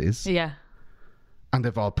Pizzagate is. Yeah. And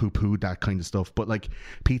they've all poo-pooed that kind of stuff. But like,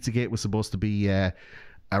 Pizzagate was supposed to be a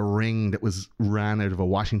ring that was ran out of a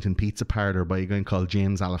Washington pizza parlor by a guy called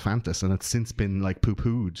James Alefantis, and it's since been like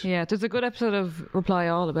poo-pooed. Yeah, there's a good episode of Reply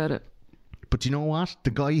All about it. But you know what?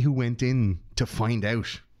 The guy who went in to find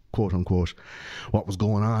out, quote unquote, what was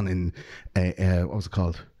going on in what was it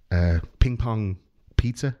called? Ping Pong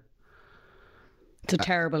Pizza. It's a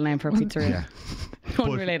terrible name for a pizzeria. Yeah.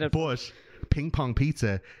 Unrelated. But Ping Pong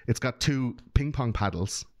Pizza, it's got 2 ping pong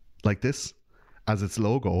paddles like this as its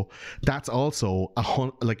logo. That's also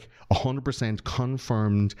 100%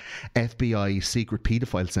 confirmed FBI secret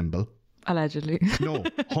paedophile symbol. Allegedly. No,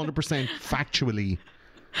 100% factually.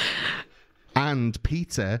 And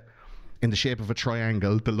pizza in the shape of a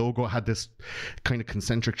triangle. The logo had this kind of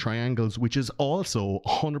concentric triangles, which is also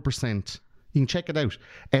 100%. You can check it out.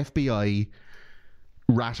 FBI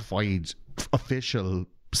ratified official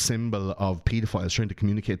symbol of paedophiles trying to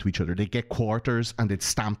communicate to each other. They get quarters and they'd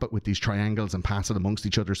stamp it with these triangles and pass it amongst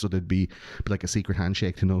each other, so there'd be like a secret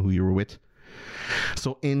handshake to know who you were with.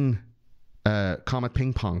 So in Comet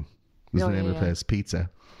Ping Pong was the name of the place, pizza.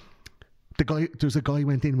 There's a guy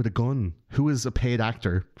went in with a gun who is a paid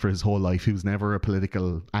actor for his whole life. He was never a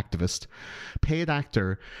political activist. Paid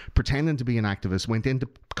actor, pretending to be an activist, went into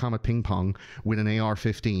Comet Ping Pong with an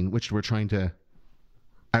AR-15, which we're trying to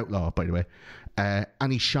outlaw, by the way.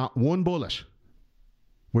 And he shot 1 bullet.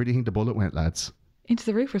 Where do you think the bullet went, lads? Into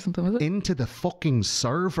the roof or something, was it? Into the fucking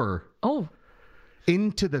server. Oh.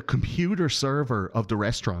 Into the computer server of the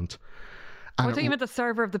restaurant. I thought you meant the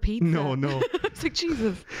server of the pizza. No. It's like,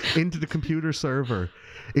 Jesus. Into the computer server.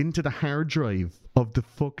 Into the hard drive of the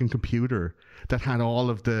fucking computer that had all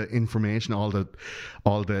of the information, all the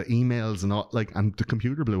emails and all, like, and the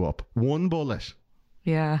computer blew up. 1 bullet.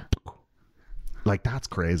 Yeah. Like, that's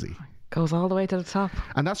crazy. Goes all the way to the top.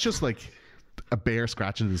 And that's just like a bare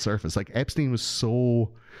scratching of the surface. Like, Epstein was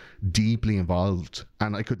so deeply involved,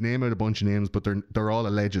 and I could name out a bunch of names, but they're all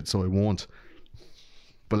alleged, so I won't.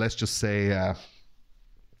 But let's just say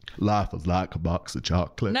life is like a box of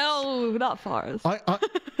chocolates. No, not Forrest.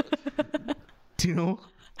 Do you know?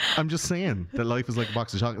 I'm just saying that life is like a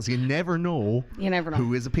box of chocolates. You never know. You never know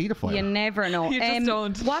who is a paedophile. You never know. You just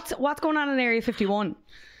don't. What's going on in Area 51?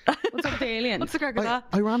 What's up with the aliens? What's the crack with that?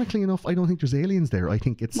 Ironically enough, I don't think there's aliens there. I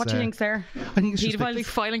think it's. What do you think's there? I think it's just Big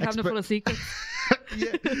filing cabinet full of secrets.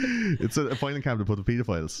 Yeah, it's a filing cabinet full of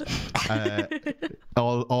paedophiles.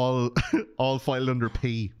 All filed under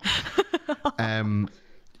P.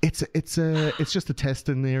 It's just a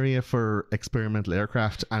testing area for experimental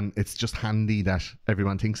aircraft, and it's just handy that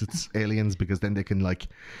everyone thinks it's aliens, because then they can like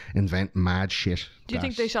invent mad shit. Do you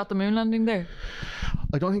think they shot the moon landing there?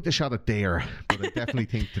 I don't think they shot it there, but I definitely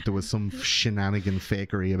think that there was some shenanigan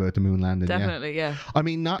fakery about the moon landing. Definitely, yeah. I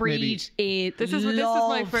mean, not Breed maybe. This is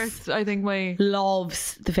my first, I think,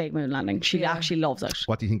 loves the fake moon landing. She actually loves it.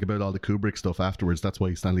 What do you think about all the Kubrick stuff afterwards? That's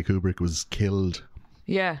why Stanley Kubrick was killed.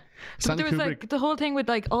 Yeah. But there was like the whole thing with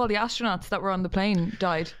like all the astronauts that were on the plane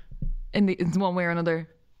died in one way or another.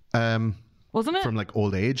 Wasn't it? From like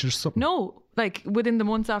old age or something? No, like within the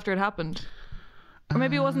months after it happened. Or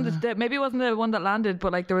maybe it wasn't the one that landed,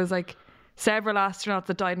 but like there was like several astronauts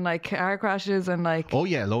that died in like car crashes and like. Oh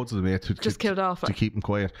yeah, loads of them just killed off to like. keep them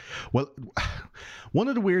quiet. Well, one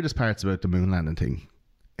of the weirdest parts about the moon landing thing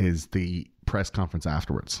is the press conference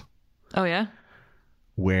afterwards. Oh yeah.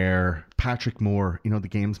 Where Patrick Moore, you know, the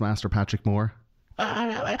games master Patrick Moore.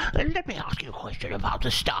 Let me ask you a question about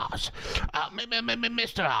the stars,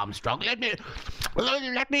 Mr. Armstrong. Let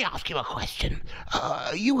me ask you a question.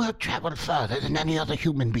 You have travelled further than any other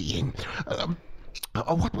human being.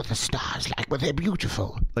 What were the stars like? Were they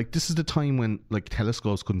beautiful? Like, this is the time when like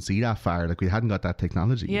telescopes couldn't see that far. Like, we hadn't got that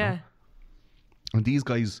technology. Yeah. You know? And these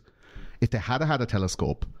guys, if they had a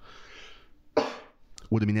telescope,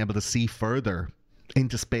 would have been able to see further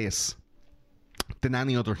into space than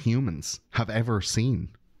any other humans have ever seen.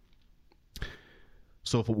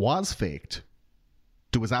 So if it was faked,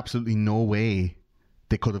 there was absolutely no way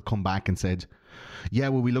they could have come back and said, yeah,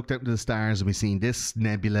 well, we looked out into the stars and we seen this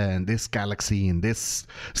nebula and this galaxy and this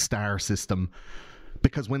star system.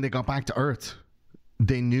 Because when they got back to Earth,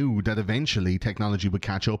 they knew that eventually technology would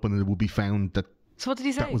catch up and it would be found that So what did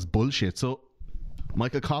he say? that was bullshit. So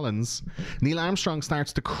Michael Collins, Neil Armstrong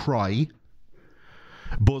starts to cry.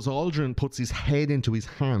 Buzz Aldrin puts his head into his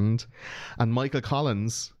hand, and Michael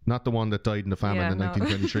Collins, not the one that died in the famine in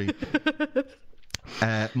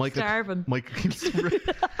 1923. Starving. Michael's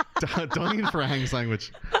dying for a hang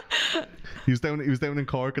sandwich. He was down in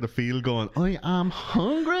Cork at a field going, I am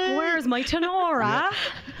hungry. Where's my tenora?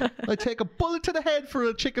 I take a bullet to the head for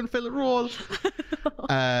a chicken fillet roll.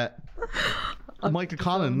 Michael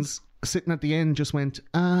Collins, sitting at the end, just went,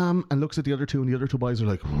 and looks at the other two, and the other two boys are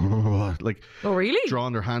like, Oh, really?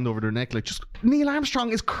 drawing their hand over their neck, like, just, Neil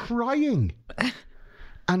Armstrong is crying.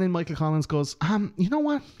 And then Michael Collins goes, you know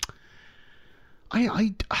what?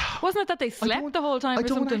 Wasn't it that they slept the whole time I or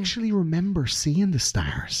don't something? actually remember seeing the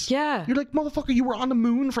stars. Yeah. You're like, motherfucker, you were on the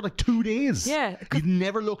moon for like 2 days. Yeah. You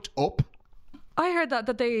never looked up. I heard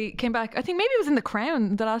that they came back. I think maybe it was in The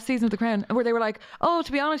Crown, the last season of The Crown, where they were like, oh,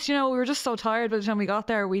 to be honest, we were just so tired by the time we got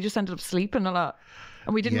there, we just ended up sleeping a lot.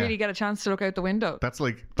 And we didn't Yeah. really get a chance to look out the window. That's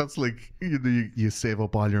like you save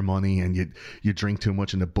up all your money and you drink too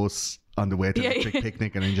much in the bus on the way to the electric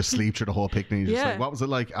picnic, and then you just sleep through the whole picnic. You're just like, what was it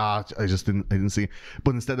like? I didn't see.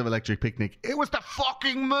 But instead of electric picnic, it was the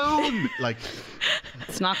fucking moon. Like,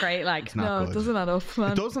 It's not great. Like, it's not No, good. it doesn't add up,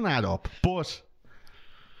 man. It doesn't add up. But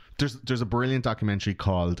there's a brilliant documentary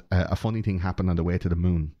called A Funny Thing Happened on the Way to the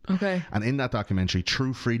Moon. Okay. And in that documentary,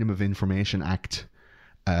 through Freedom of Information Act,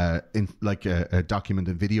 a document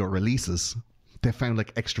and video releases, they found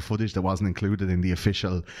like extra footage that wasn't included in the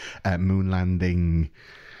official moon landing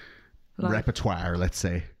repertoire, let's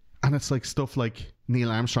say. And it's like stuff like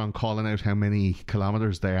Neil Armstrong calling out how many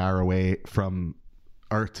kilometers they are away from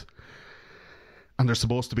Earth. And they're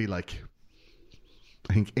supposed to be like,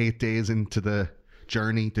 I think 8 days into the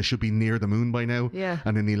journey, they should be near the moon by now. Yeah.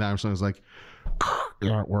 And then Neil Armstrong is like,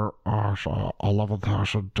 Yeah, we're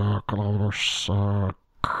 11,000 kilometers. and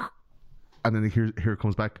then here it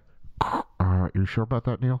comes back. You sure about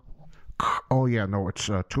that, Neil? Oh, yeah, no, it's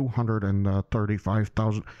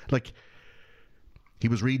 235,000. Like, he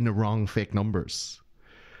was reading the wrong fake numbers.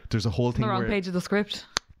 There's a whole thing The wrong where page of the script.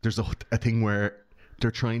 there's a thing where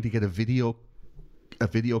they're trying to get a video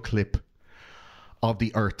clip of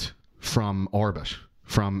the Earth from orbit,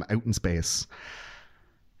 from out in space.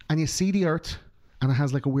 And you see the Earth, and it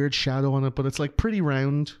has like a weird shadow on it, but it's like pretty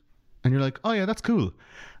round. And you're like, oh yeah, that's cool.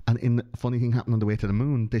 And in the Funny Thing Happened on the Way to the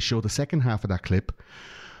Moon, they show the second half of that clip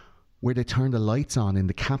where they turn the lights on in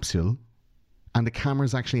the capsule, and the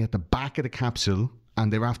camera's actually at the back of the capsule,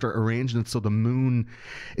 and they're after arranging it so the moon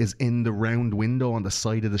is in the round window on the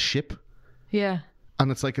side of the ship. Yeah. And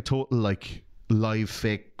it's like a total like live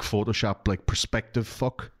fake Photoshop like perspective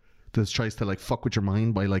fuck that tries to like fuck with your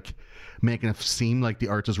mind by like making it seem like the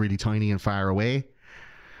Earth is really tiny and far away,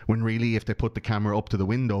 when really if they put the camera up to the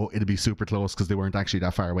window it'd be super close because they weren't actually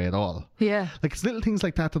that far away at all. Yeah. Like it's little things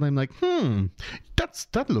like that I'm like,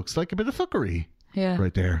 that looks like a bit of fuckery Yeah.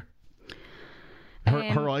 right there.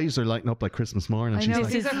 Her eyes are lighting up like Christmas morning. I She's know.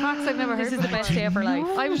 like, These are facts I've never heard This is the before. best day of her life.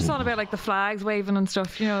 I was just on about like the flags waving and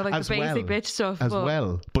stuff, like as the basic well, bitch stuff. as but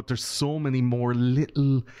well. But there's so many more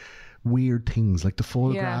little weird things like the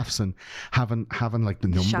photographs and having like the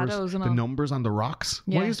numbers, Shadows and all. numbers on the rocks.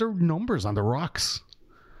 Why Yeah. is there numbers on the rocks?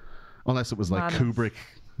 Unless it was like Madness. Kubrick,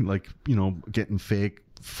 like getting fake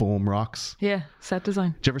foam rocks. Yeah, set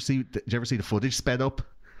design. Did you ever see the footage sped up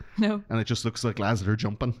No. and it just looks like lads that are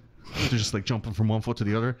jumping? They're just like jumping from one foot to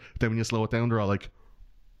the other. Then when you slow it down, they're all like,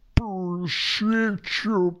 "Shit,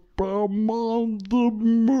 I'm on the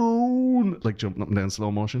moon," like jumping up and down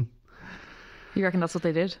slow motion. You reckon that's what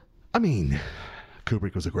they did? I mean,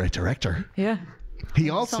 Kubrick was a great director. Yeah. He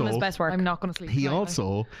Some of his also, best work. I'm not going to sleep. he tonight, like.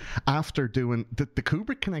 also, after doing the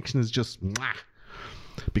Kubrick connection is just mwah,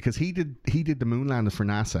 because he did the moon landing for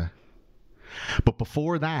NASA, but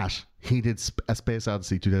before that he did a Space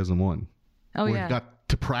Odyssey 2001. Oh where yeah. he got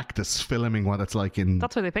to practice filming what it's like in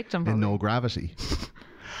That's why they picked him. in Probably. no gravity.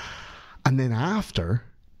 And then after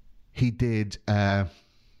he did what's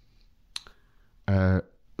the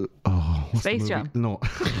Space movie? Jam. No.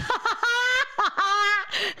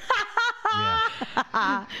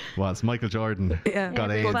 Yeah. Well, it's Michael Jordan. Yeah.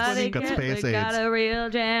 Got AIDS. Everybody Got space we got AIDS. a real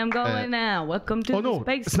jam going now. Welcome to Oh no, the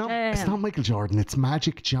Space it's not. Jam. It's not Michael Jordan. It's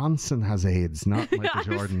Magic Johnson has AIDS, not Michael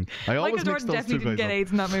Jordan. I always Michael mix Jordan those definitely two didn't guys get up.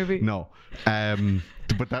 AIDS in that movie. No.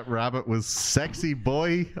 But that rabbit was sexy,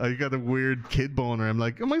 boy. I got a weird kid boner. I'm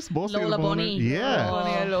like, am I supposed to Lola get a boner? Bunny. Yeah.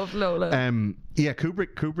 Funny, I love Lola. Yeah,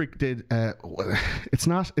 Kubrick did it's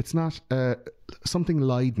not something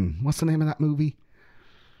Leiden. What's the name of that movie?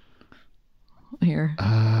 Here.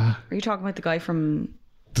 Are you talking about the guy from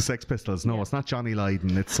The Sex Pistols. No, it's not Johnny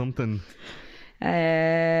Lydon. It's something.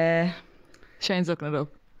 Good Shane's looking it up.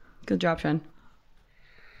 job, Shane.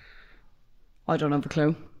 I don't have a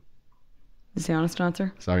clue. Is the honest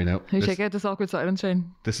answer? Sorry, no. You check out this awkward silence,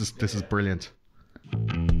 Shane. This is brilliant.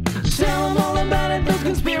 Tell them all about it, those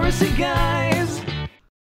conspiracy guys.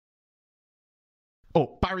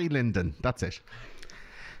 Oh, Barry Lyndon. That's it.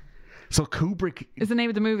 So Kubrick. Is the name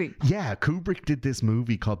of the movie? Yeah, Kubrick did this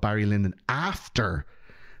movie called Barry Lyndon after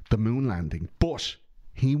the moon landing, but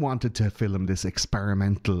he wanted to film this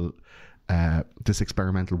experimental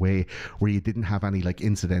way where you didn't have any like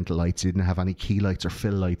incidental lights, you didn't have any key lights or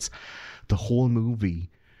fill lights. The whole movie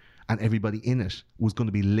and everybody in it was going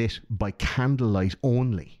to be lit by candlelight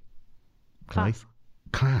only. Class. Right?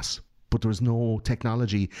 Class. But there was no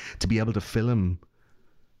technology to be able to film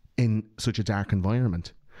in such a dark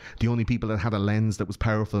environment. The only people that had a lens that was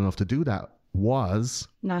powerful enough to do that was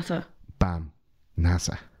NASA. bam,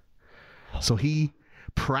 NASA. So he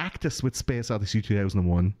practiced with Space Odyssey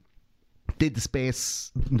 2001, did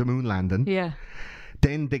the moon landing. Yeah.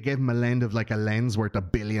 Then they gave him a lens worth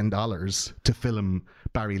 $1 billion to film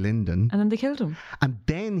Barry Lyndon. And then they killed him. And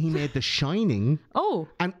then he made The Shining. Oh.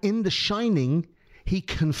 And in The Shining, he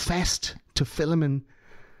confessed to filming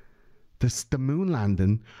the moon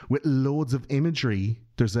landing with loads of imagery.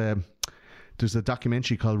 There's a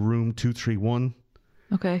documentary called Room 231.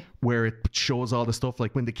 Okay. Where it shows all the stuff,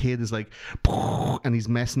 like when the kid is like, and he's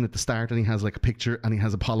messing at the start, and he has like a picture, and he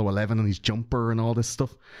has Apollo 11 and his jumper and all this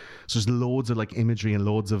stuff. So there's loads of like imagery and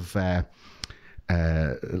loads of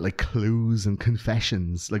like clues and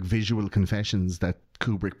confessions, like visual confessions that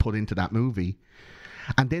Kubrick put into that movie.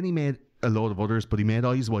 And then he made a load of others, but he made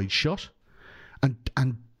Eyes Wide Shut, and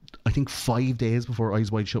I think 5 days before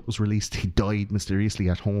Eyes Wide Shut was released, he died mysteriously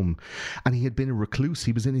at home. And he had been a recluse.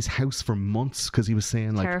 He was in his house for months because he was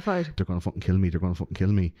saying, like, terrified. They're going to fucking kill me. They're going to fucking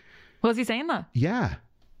kill me. Was he saying that? Yeah.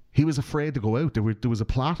 He was afraid to go out. There was a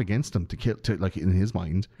plot against him to kill, like in his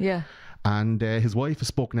mind. Yeah. And his wife has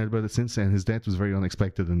spoken out about it since then. His death was very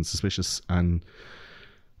unexpected and suspicious. And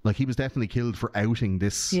like he was definitely killed for outing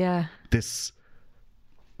this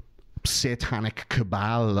satanic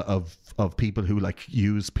cabal of people who like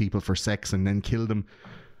use people for sex and then kill them.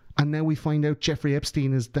 And now we find out Jeffrey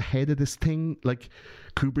Epstein is the head of this thing. Like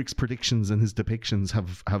Kubrick's predictions and his depictions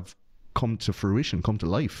have come to fruition, come to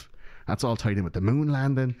life. That's all tied in with the moon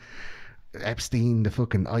landing, Epstein, the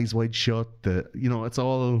fucking Eyes Wide Shut, it's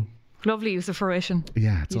all Lovely use of fruition.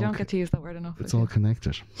 Yeah, you don't get to use that word enough. It's all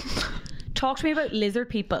connected. Talk to me about lizard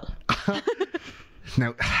people.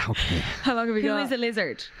 Now, okay. How long have we got? Who is a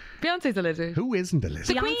lizard? Beyonce's a lizard. Who isn't a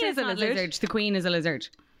lizard? The Queen Beyonce's is a not lizard. The Queen is a lizard.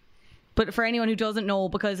 But for anyone who doesn't know,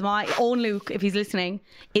 because my own Luke, if he's listening,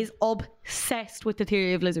 is obsessed with the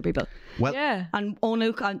theory of lizard people. Well, Yeah. And own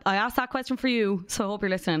Luke, I asked that question for you, so I hope you're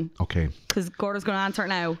listening. Okay. Because Gordo's going to answer it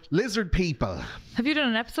now. Lizard people. Have you done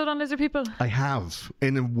an episode on lizard people? I have,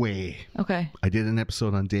 in a way. Okay. I did an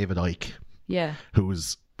episode on David Icke, Yeah. who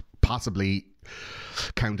was possibly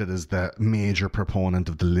counted as the major proponent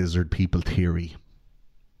of the lizard people theory.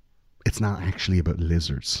 It's not actually about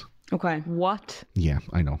lizards. Okay. What? Yeah,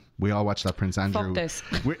 I know. We all watched that Prince Andrew. Fuck this.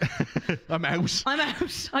 I'm out. I'm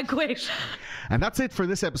out. I quit. And that's it for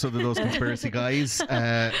this episode of Those Conspiracy Guys.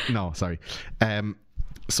 No, sorry.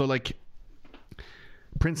 So, like,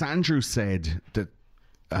 Prince Andrew said that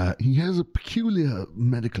he has a peculiar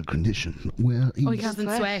medical condition where He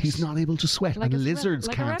doesn't sweat. he's not able to sweat, Like and a sweat- lizards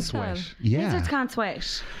like a can't reptile. sweat. Yeah. Lizards can't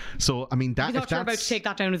sweat. So, I mean, I that thought if you were about to that's take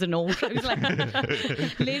that down as a note. I was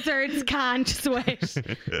like, lizards can't sweat.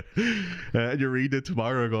 you read it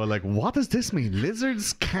tomorrow and go like, what does this mean?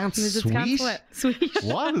 Lizards can't Lizards sweat? can't sweat. Sweet.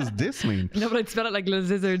 What does this mean? No, but I'd spell it like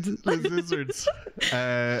lizards. Lizards.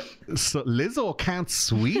 So Lizzo can't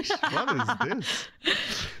sweet? What is this?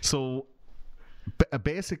 So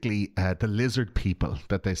basically, the lizard people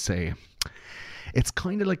that they say, it's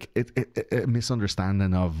kind of like a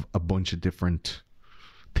misunderstanding of a bunch of different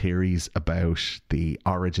theories about the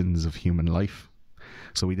origins of human life.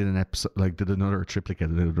 So we did an episode, did another triplicate,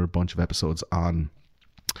 another bunch of episodes on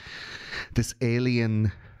this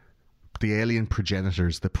alien, the alien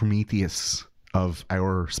progenitors, the Prometheus of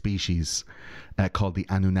our species, called the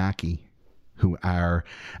Anunnaki, who are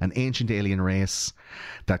an ancient alien race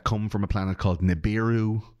that come from a planet called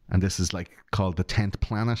Nibiru, and this is called the 10th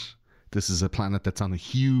planet. This is a planet that's on a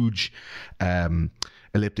huge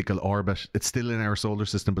elliptical orbit. It's still in our solar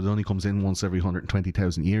system, but it only comes in once every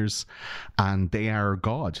 120,000 years. And they are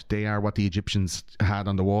God. They are what the Egyptians had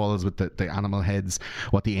on the walls with the animal heads,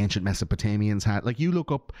 what the ancient Mesopotamians had. Like, you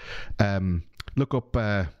look up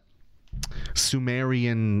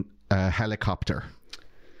Sumerian helicopter.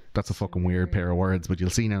 That's a fucking weird pair of words, but you'll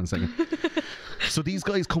see now in a second. So these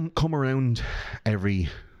guys come around every,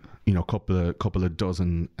 couple of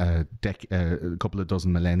dozen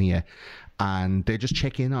millennia, and they just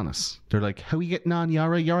check in on us. They're like, "How are you getting on? You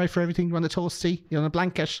alright for everything? You want a toasty? You want a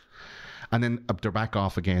blanket?" And then they're back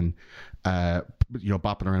off again,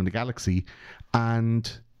 bopping around the galaxy.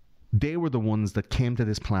 And they were the ones that came to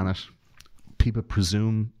this planet. People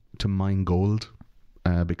presume to mine gold,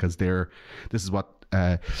 because this is what.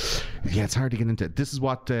 It's hard to get into. This is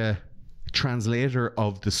what the translator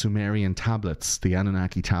of the Sumerian tablets, the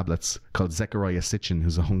Anunnaki tablets, called Zechariah Sitchin,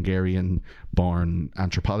 who's a Hungarian-born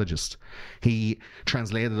anthropologist. He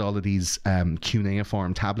translated all of these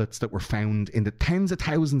cuneiform tablets that were found in the tens of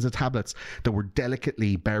thousands of tablets that were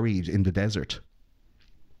delicately buried in the desert.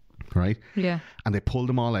 Right? Yeah. And they pulled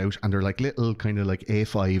them all out, and they're like little kind of like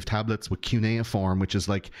A5 tablets with cuneiform, which is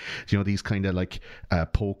like, these kind of like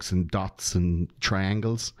pokes and dots and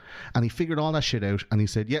triangles. And he figured all that shit out, and he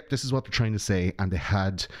said, yep, this is what they're trying to say. And they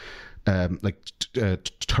had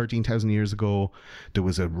 13,000 years ago, there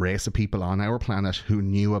was a race of people on our planet who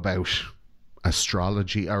knew about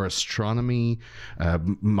astrology or astronomy,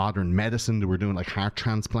 modern medicine. They were doing like heart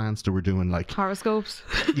transplants. They were doing like horoscopes.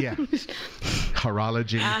 Yeah,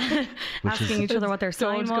 horology, asking each other what their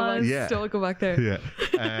sign was. Don't go back there. Yeah.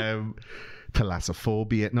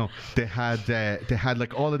 Thalassophobia. No, they had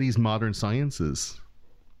like all of these modern sciences.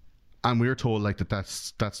 And we were told like that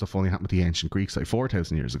stuff only happened with the ancient Greeks like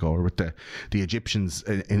 4,000 years ago, or with the Egyptians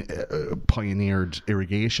pioneered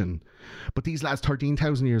irrigation. But these lads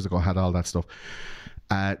 13,000 years ago had all that stuff.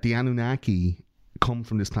 The Anunnaki come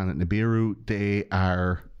from this planet Nibiru. They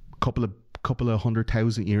are a couple of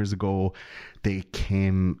 100,000 years ago. They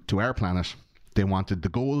came to our planet. They wanted the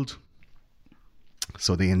gold.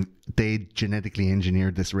 So they genetically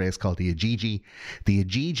engineered this race called the Ajiji. The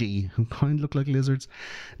Ajiji, who kind of look like lizards,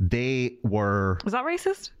 they were... Was that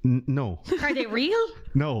racist? No. Are they real?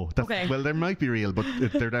 No. Okay. Well, they might be real, but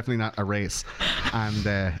they're definitely not a race. And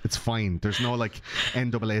it's fine. There's no like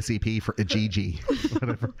NAACP for Ajiji.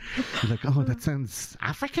 Whatever. You're like, oh, that sounds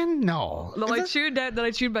African? No. No, I tuned out, then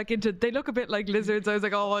I tuned back into. They look a bit like lizards. I was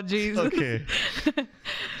like, oh, jeez. Okay.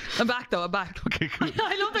 I'm back. Okay, cool.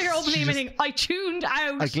 I love that you're opening and saying, I tuned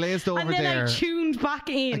out. I glazed over and then there. I tuned back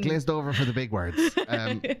in. I glazed over for the big words.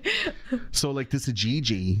 So like this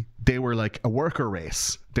Ajiji, they were like a worker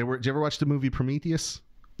race. Did you ever watch the movie Prometheus?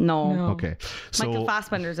 No. Okay. So Michael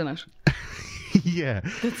Fassbender's in it. yeah.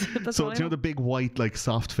 That's So the big white like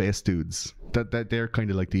soft faced dudes. That they're kind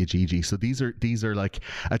of like the Ajiji. So these are like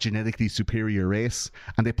a genetically superior race,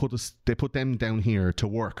 and they put them down here to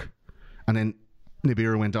work, and then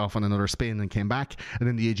Nibiru went off on another spin and came back, and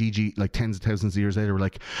then the Ajiji, like tens of thousands of years later, were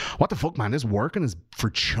like, what the fuck, man, this working is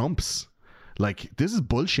for chumps. Like, this is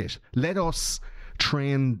bullshit. Let us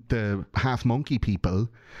train the half monkey people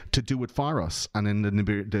to do it for us. And then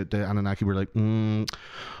the Anunnaki were like,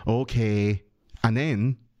 okay. And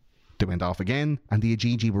then they went off again, and the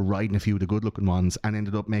Ajiji were riding a few of the good looking ones and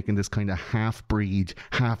ended up making this kind of half breed,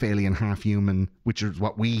 half alien, half human, which is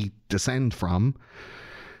what we descend from.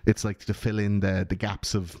 It's like to fill in the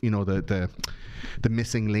gaps of, the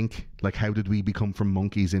missing link. Like, how did we become from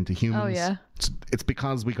monkeys into humans? Oh, yeah. It's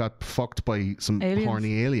because we got fucked by some aliens.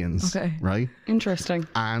 horny aliens. Okay. Right? Interesting.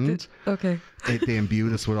 And okay. They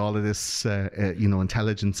imbued us with all of this,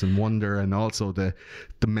 intelligence and wonder, and also the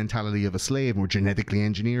mentality of a slave. And we're genetically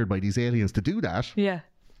engineered by these aliens to do that. Yeah.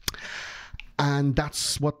 And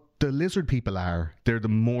that's what the lizard people are. They're the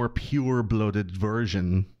more pure-blooded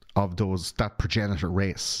version of that progenitor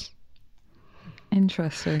race.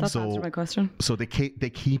 Interesting. That's answered my question. So they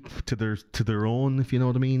keep to their own, if you know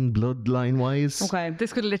what I mean, bloodline wise. Okay.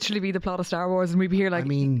 This could literally be the plot of Star Wars, and we'd be here like, I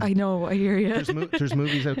mean, I know, I hear you. There's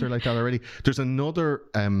movies out there like that already. There's another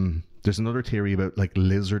theory about like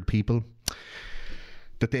lizard people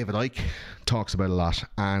that David Icke talks about a lot,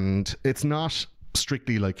 and it's not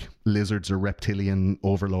strictly like lizards or reptilian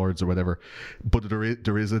overlords or whatever, but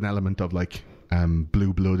there is an element of like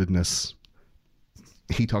blue-bloodedness.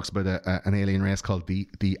 He talks about an alien race called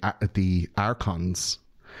the Archons.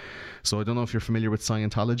 So I don't know if you're familiar with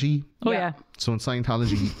Scientology. Oh yeah. So in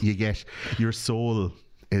Scientology, you get your soul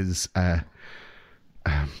is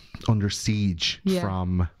under siege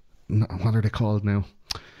from, what are they called now?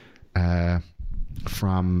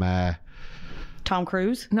 From Tom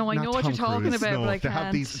Cruise. No, I Not know what Tom you're talking Cruise, about, no. but I They can't.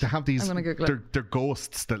 have these. They have these. I'm gonna Google it. They're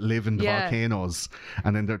ghosts that live in the Yeah. volcanoes,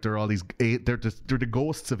 and then they're all these. They're the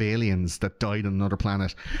ghosts of aliens that died on another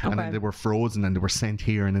planet, and then Okay. they were frozen and they were sent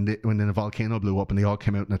here, and then when a volcano blew up and they all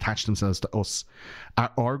came out and attached themselves to us.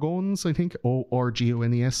 Argones, I think.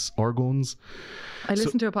 Orgones. Argones. I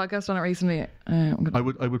listened to a podcast on it recently. I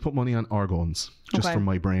would put money on Argones just Okay. from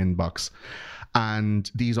my brain box. And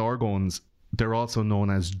these Argones, they're also known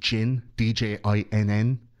as Jinn,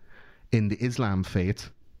 Djinn, in the Islam faith.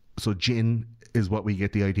 So Jinn is what we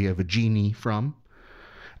get the idea of a genie from.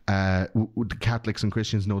 The Catholics and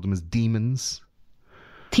Christians know them as demons.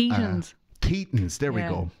 Thetans. Thetans, there we Yeah.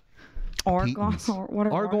 go. Orgon Thetans. or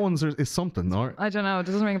whatever. Argones is something, or I don't know. It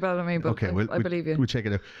doesn't ring a bell to me, but okay, I believe you. We'll check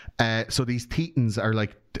it out. So these Thetans are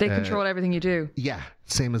like They control everything you do. Yeah,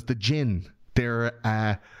 same as the Jinn. They're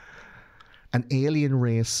an alien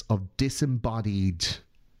race of disembodied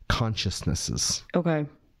consciousnesses Okay.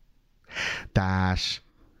 that,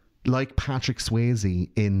 like Patrick Swayze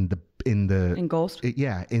in Ghost? in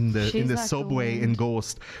the She's like the subway in wind.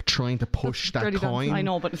 Ghost, trying to push that Dirty Dancing. coin. I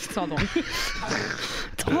know, but it's all the one.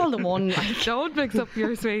 It's all the one. Like, Don't mix up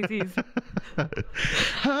your Swayzes.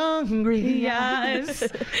 Hungry yes.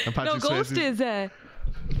 And No, Patrick Ghost Swayze, is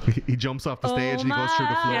he jumps off the stage and he goes through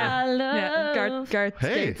the floor. yeah. Garth.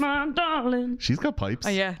 Hey, Gates. My darling. she's got pipes. Oh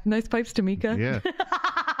yeah, nice pipes to Mika. Yeah.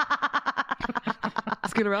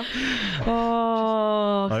 School of Rock.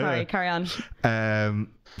 Oh, sorry. yeah. Carry on.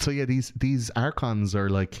 So yeah, these archons are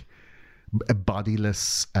like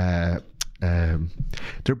bodiless. They're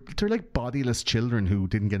like bodiless children who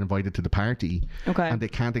didn't get invited to the party, Okay. and they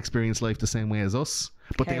can't experience life the same way as us.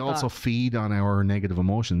 But they Okay, also got. feed on our negative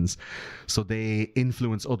emotions, so they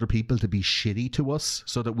influence other people to be shitty to us,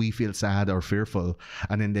 so that we feel sad or fearful,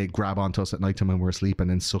 and then they grab onto us at night time when we're asleep, and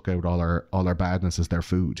then suck out all our badness as their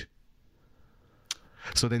food.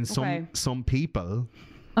 So then Okay. some people.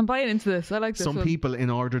 I'm buying into this. I like this Some one. people, in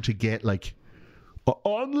order to get like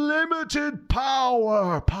unlimited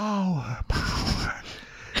power,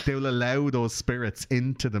 they will allow those spirits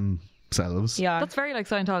into themselves. Yeah. That's very like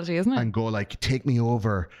Scientology, isn't it? And go like, take me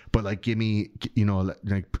over, but like, give me,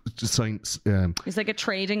 like science. It's like a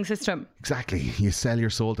trading system. Exactly. You sell your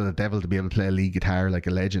soul to the devil to be able to play a lead guitar like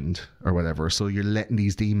a legend or whatever. So you're letting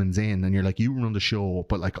these demons in, and you're like, you run the show,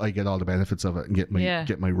 but like, I get all the benefits of it and get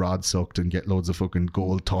my rod sucked and get loads of fucking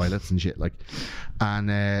gold toilets and shit. Like,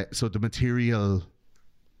 and so the material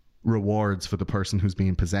rewards for the person who's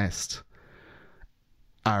being possessed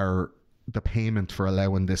are the payment for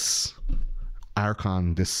allowing this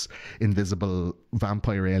archon, this invisible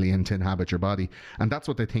vampire alien, to inhabit your body. And that's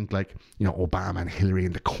what they think, like, Obama and Hillary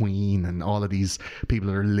and the Queen and all of these people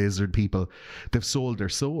that are lizard people, they've sold their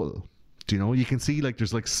soul. Do you know? You can see like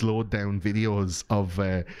there's like slowed down videos of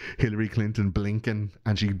Hillary Clinton blinking,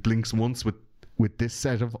 and she blinks once with this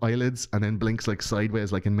set of eyelids and then blinks like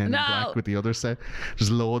sideways like in Men in Black with the other set. There's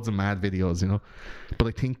loads of mad videos, but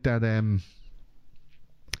I think that Where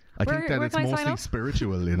it's can I sign mostly up?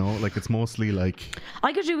 spiritual, like it's mostly like,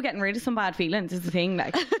 I could do with getting rid of some bad feelings, is the thing.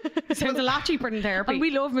 Like, it sounds a lot cheaper than therapy. And we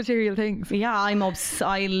love material things. Yeah, I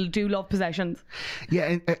do love possessions.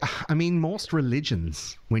 yeah, I mean, most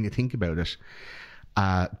religions, when you think about it,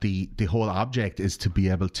 the whole object is to be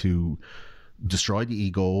able to destroy the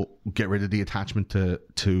ego, get rid of the attachment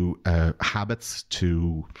to habits,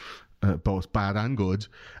 to both bad and good,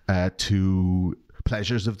 to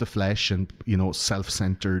pleasures of the flesh, and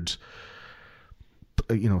self-centered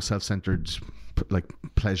like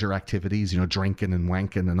pleasure activities, drinking and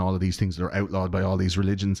wanking and all of these things that are outlawed by all these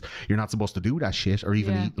religions. You're not supposed to do that shit, or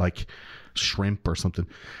even eat like shrimp or something.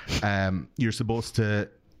 You're supposed to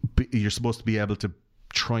be able to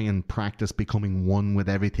try and practice becoming one with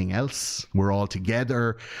everything else. We're all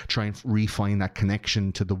together, try and refine that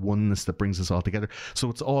connection to the oneness that brings us all together. So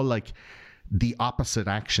it's all like the opposite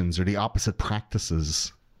actions or the opposite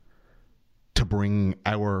practices to bring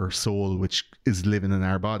our soul, which is living in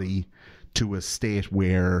our body, to a state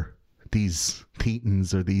where these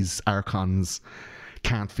thetans or these archons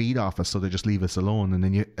can't feed off us, so they just leave us alone, and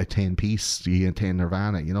then you attain peace, you attain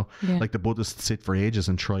nirvana. Like the Buddhists sit for ages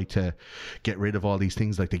and try to get rid of all these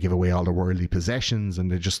things, like they give away all their worldly possessions, and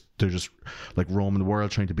they're just like roaming the world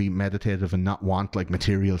trying to be meditative and not want like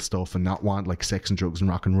material stuff, and not want like sex and drugs and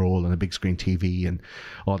rock and roll and a big screen TV and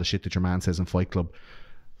all the shit that your man says in Fight Club.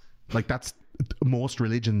 Like that's most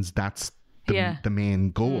religions, that's the main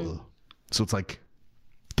goal. So it's like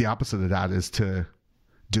the opposite of that is to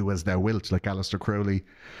do as thou wilt, like Aleister Crowley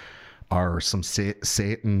or some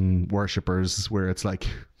Satan worshippers where it's like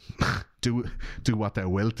do what thou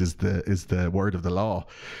wilt is the word of the law.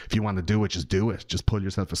 If you want to do it, just do it. Just pull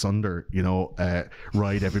yourself asunder, you know,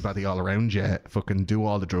 ride everybody all around you, fucking do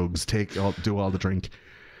all the drugs, do all the drink.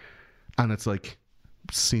 And it's like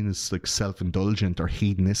seen as like self-indulgent or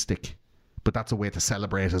hedonistic, but that's a way to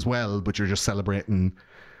celebrate as well. But you're just celebrating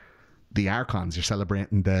the archons, you're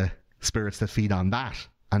celebrating the spirits that feed on that,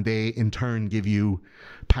 and they in turn give you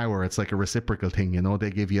power. It's like a reciprocal thing, you know. They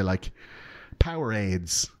give you like power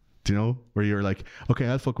aids, do you know, where you're like, okay,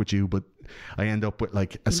 I'll fuck with you, but I end up with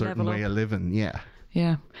like a certain way of living.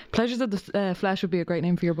 Yeah. Pleasures of the Flesh would be a great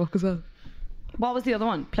name for your book as well. What was the other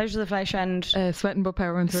one? Pleasures of the Flesh and Sweating but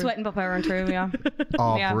Power and Through. Sweating but Power and Through, yeah.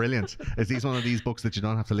 Oh, Yeah. brilliant. Is these one of these books that you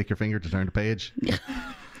don't have to lick your finger to turn the page?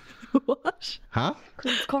 What? Huh?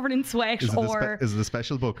 It's covered in sweat Is or it a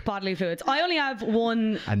special book? bodily fluids. I only have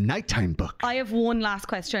one. A nighttime book. I have one last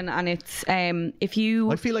question, and it's if you.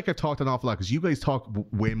 I feel like I've talked an awful lot because you guys talk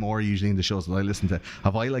way more usually in the shows that I listen to.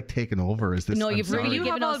 Have I like taken over? Is this? No, I'm you've sorry. really You have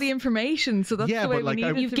given all us- the information, so that's Yeah, the way but, like, we need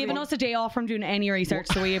it You've to given be. us a day off from doing any research,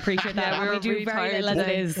 so we appreciate that. Yeah, And we're we do really very tired little as it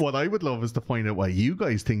today. is. What I would love is to find out what you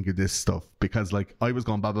guys think of this stuff, because like I was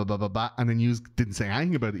going blah blah blah blah blah, and then you didn't say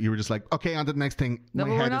anything about it. You were just like, okay, on to the next thing. No,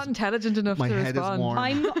 but we're not intelligent enough my to head is respond. warm.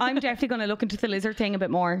 I'm definitely going to look into the lizard thing a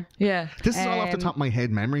bit more. Yeah. This is all off the top of my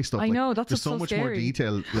head memory stuff. I Like, know, that's there's what's so so much more scary.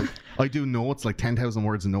 detail. Like, I do notes, like 10,000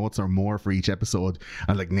 words of notes or more for each episode,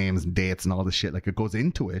 and like names and dates and all this shit. Like it goes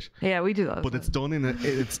into it, Yeah, we do that. but it's done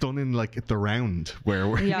in like the round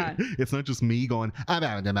where Yeah. it's not just me going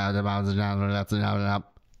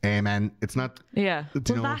amen. It's not. Yeah.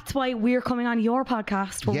 Do you Well, know, that's why we're coming on your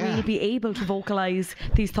podcast, where Yeah. we'll be able to vocalise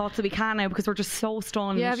these thoughts that we can now, because we're just so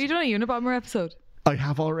stunned. Yeah, have you done a Unabomber episode? I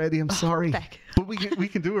have already. I'm sorry, Beck. but we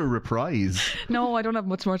can do a reprise. No, I don't have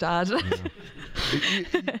much more to add.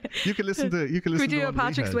 You can listen to. You can Could listen we do to a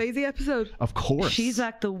Patrick Swayze. Swayze episode? Of course. She's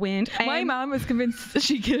like the wind. My mom was convinced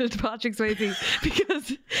she killed Patrick Swayze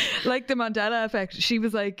because, like the Mandela effect, she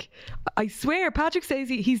was like, I swear, Patrick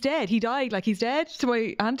Swayze, he's dead. He died. Like, he's dead, to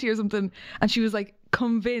my auntie or something. And she was like,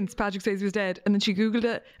 convinced Patrick Swayze was dead. And then she Googled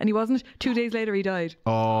it and he wasn't. 2 days later, he died.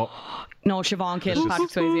 Oh, No, Siobhan killed Patrick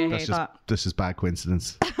Swayze. I that's hate just that. this is bad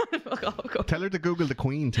coincidence. Tell her to Google the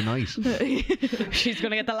Queen tonight. She's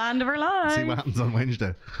going to get the land of her life. See what happens on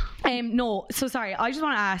Wednesday. No, so sorry. I just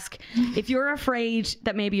want to ask if you're afraid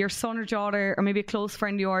that maybe your son or daughter or maybe a close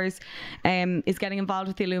friend of yours is getting involved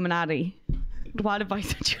with the Illuminati. What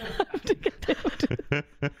advice would you have to get out?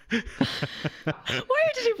 Why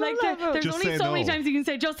did you pull Like, that out? there's Just only say so many no. times you can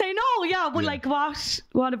say, just say no. Yeah, but like,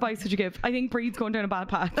 what advice would you give? I think Breed's going down a bad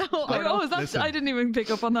path. Listen. I didn't even pick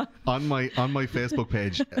up on that. On my Facebook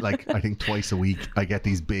page, like I think twice a week, I get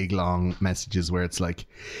these big long messages where it's like,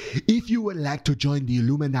 If you would like to join the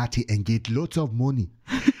Illuminati and get lots of money,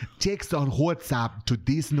 text on WhatsApp to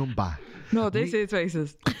this number. No, this is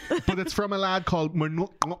racist. but it's from a lad called Mas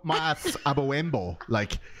Abowembo.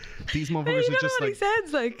 Like these You motherfuckers don't are know just what he like.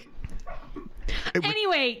 says. Like,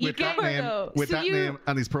 Anyway, you With get that name, though. with So that you- name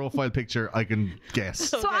and his profile picture, I can guess.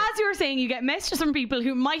 So as you were saying, you get messages from people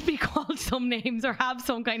who might be called some names or have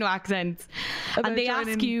some kind of accents, About and they ask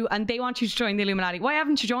joining- you and they want you to join the Illuminati. Why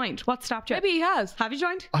haven't you joined? What stopped you? maybe he has. Have you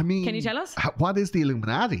joined? I mean, Can you tell us? What is the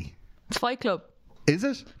Illuminati? It's Fight Club. Is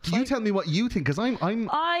it? You tell me what you think, because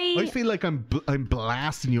I feel like I'm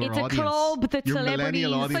blasting your It's a audience. club that your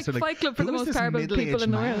millennial celebrities- audience It's like are Fight Club for the "Who is most this terrible people middle-aged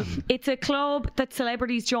in the man?" world. It's a club that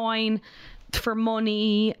celebrities join for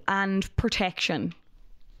money and protection.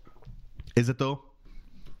 Is it though?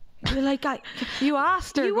 Like You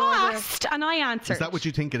asked her. you Gordon. asked and I answered. Is that what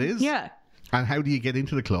you think it is? Yeah. And how do you get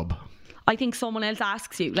into the club? I think someone else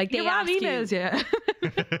asks you. Like they Your mom ask emails you.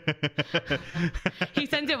 He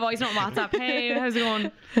sends you a voice note on WhatsApp. Hey, how's it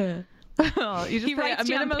going? Oh, you just He pay writes a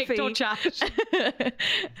to you on minimal Picto fee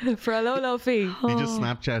chat. for a low fee. He just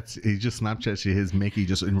Snapchats you his Mickey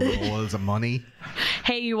just in rolls of money.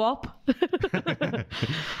 Hey, you up? That's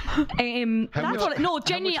what. No,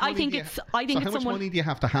 genuinely, I think it's. I think how it's much someone money do you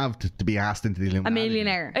have to be asked into the a Illuminati?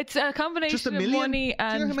 millionaire. It's a combination Just a of million? money Do you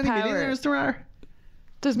know and how many power. millionaires there are?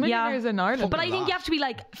 There's millionaires in Ireland. But I think you have to be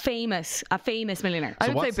like famous, a famous millionaire. I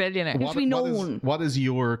would say what's- billionaire. to be known. What is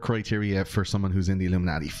your criteria for someone who's in the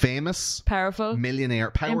Illuminati? Famous, Powerful,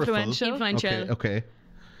 millionaire, powerful, influential. Influential. Okay.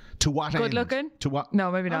 To what Good end? looking? To what?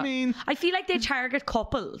 No, maybe not. I mean, I feel like they target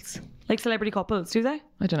couples, like celebrity couples. Do they?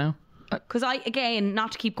 I don't know. Because again,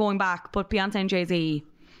 not to keep going back, but Beyonce and Jay-Z,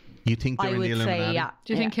 you think they're I in the would Illuminati? say, yeah.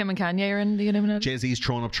 Do you think Kim and Kanye are in the Illuminati? Jay-Z's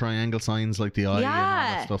throwing up triangle signs like the eye and all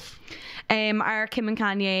Yeah. that stuff. Are Kim and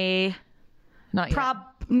Kanye? Not yet.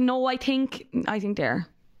 No, I think they're.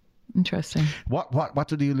 Interesting. What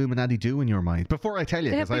do the Illuminati do in your mind? Before I tell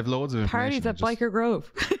you, because I have loads of information. Parties at Biker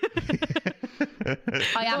Grove.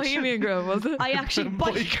 Bohemian Grove, was it? I actually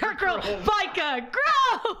Biker Grove. Biker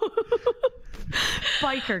Grove.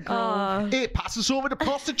 Biker Grove. Hey, pass us over the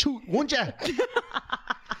prostitute, won't ya?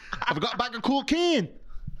 I've got a bag of cocaine.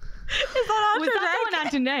 Was that the one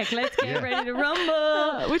Anton Deck? Let's get ready to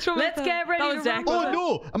rumble. Which one? Let's get ready to rumble. Oh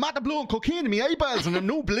no, I'm after blowing cocaine in my eyeballs and I'm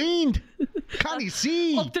no blind. Can't he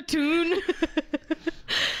see? Up the tune.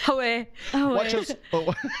 Away. Watch us.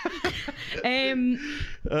 Oh.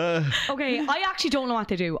 Okay, I actually don't know what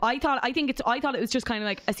they do. I thought it was just kind of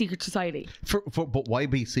like a secret society. But why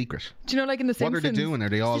be secret? Do you know, like in The Simpsons? What are they doing? Are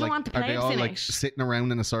they all They don't like? want the Are they plebs all in like it. sitting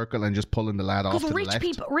around in a circle and just pulling the lad off to the left?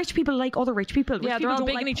 Rich people like other rich people. Yeah, Rich they're people all don't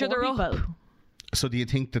bigging like each poor other up. people. So do you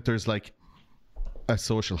think that there's like a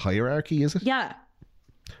social hierarchy? Is it? Yeah.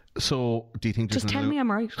 So do you think there's Just tell me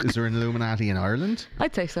I'm right. Is there an Illuminati in Ireland?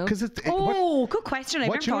 I'd say so. Because Good question. I've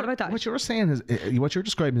never thought about that. What you're saying is what you're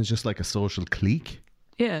describing is just like a social clique.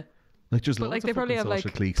 Yeah. Like there's But loads like they of probably have fucking social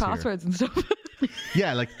like cliques here. passwords and stuff.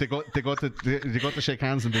 Yeah, like they go to shake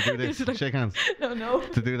hands and they do this. Shake hands. No.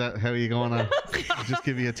 To do that, how are you going on? Just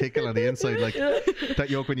give you a tickle on the inside, like that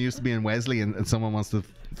yoke when you used to be in Wesley and someone wants to.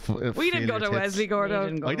 We didn't go to Wesley,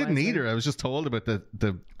 Gordo. I didn't either. I was just told about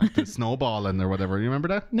the snowballing or whatever. You remember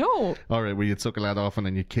that? No. All right, where you'd suck a lad off and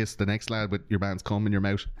then you kiss the next lad with your man's cum in your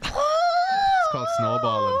mouth. It's called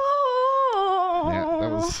snowballing. Yeah, that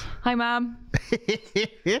was. Hi, Mom.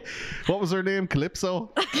 What was her name?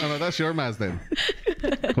 Calypso? Oh no, that's your man's name.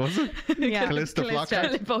 Was it? Yeah. Callista Flockhart.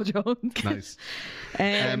 Filippo Jones. Nice.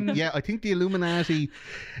 Yeah, I think the Illuminati.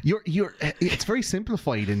 You're. It's very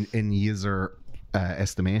simplified in user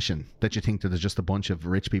estimation that you think that there's just a bunch of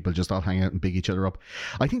rich people just all hang out and big each other up.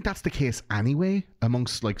 I think that's the case anyway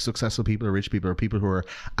amongst like successful people or rich people or people who are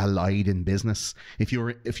allied in business. If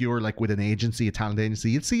you're like with an agency, a talent agency,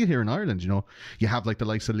 you'd see it here in Ireland. You know, you have like the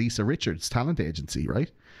likes of Lisa Richards talent agency,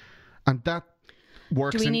 right? And that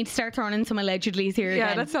works. Do we need to start throwing in some allegedlys here Yeah,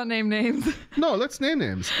 again? let's not name names. No, let's name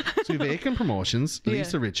names. So you have Aiken Promotions,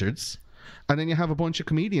 Lisa Richards, and then you have a bunch of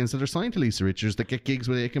comedians that are signed to Lisa Richards that get gigs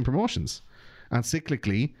with Aiken Promotions. And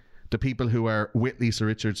cyclically, the people who are with Lisa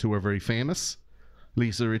Richards who are very famous,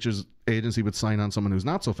 Lisa Richards' agency would sign on someone who's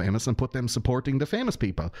not so famous and put them supporting the famous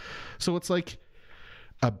people. So it's like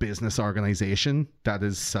a business organization that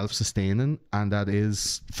is self-sustaining and that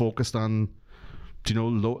is focused on,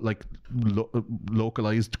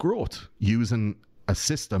 localized growth using a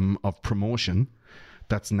system of promotion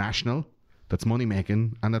that's national, that's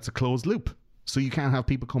money-making, and that's a closed loop. So you can't have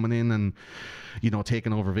people coming in and,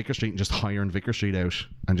 taking over Vicar Street and just hiring Vicar Street out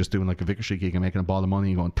and just doing like a Vicar Street gig and making a ball of money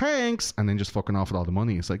and going, thanks, and then just fucking off with all the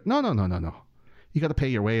money. It's like, no. You got to pay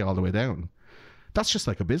your way all the way down. That's just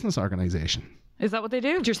like a business organization. Is that what they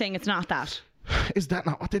do? You're saying it's not that. Is that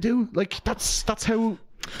not what they do? Like, that's how...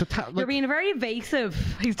 You're being very evasive.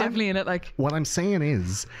 He's definitely in it. Like, what I'm saying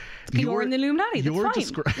is... You're in the Illuminati.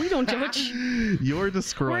 That's fine. We don't judge. You're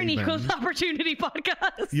describing... We're an equal opportunity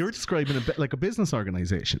podcast. You're describing a bit like a business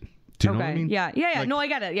organization. Do you know what I mean? Yeah. Like, no, I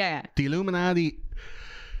get it. Yeah. The Illuminati...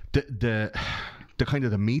 The kind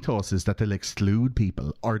of the mythos is that they'll exclude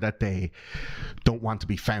people or that they don't want to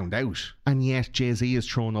be found out. And yet Jay-Z is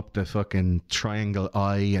throwing up the fucking triangle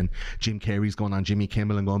eye and Jim Carrey's going on Jimmy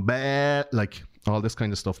Kimmel and going, bah, like all this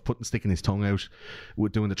kind of stuff, sticking his tongue out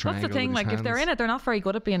with doing the triangle. That's the thing, like if they're in it, they're not very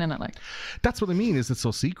good at being in it. Like, that's what I mean, is it's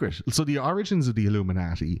so secret. So the origins of the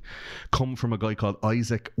Illuminati come from a guy called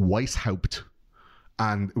Isaac Weishaupt,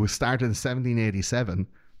 and it was started in 1787,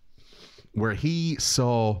 where he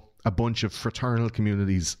saw a bunch of fraternal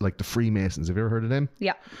communities like the Freemasons. Have you ever heard of them?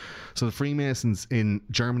 Yeah. So the Freemasons in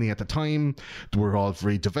Germany at the time, they were all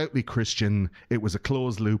very devoutly Christian. It was a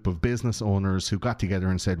closed loop of business owners who got together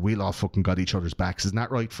and said, we'll all fucking got each other's backs. Isn't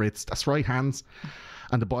that right, Fritz? That's right, Hans.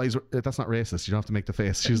 And the boys were, that's not racist. You don't have to make the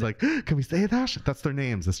face. She was like, can we say that? That's their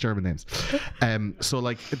names. That's German names. So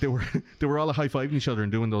like they were all high-fiving each other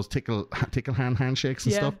and doing those tickle hand handshakes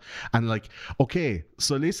and stuff. And like, okay,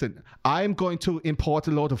 so listen, I'm going to import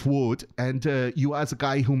a lot of wood, and you as a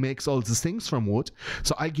guy who makes all these things from wood,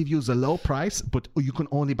 so I give you the low price, but you can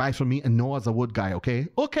only buy from me and no as a wood guy, okay?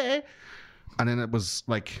 Okay. And then it was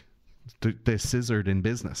like they scissored in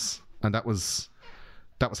business, and that was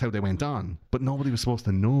how they went on. But nobody was supposed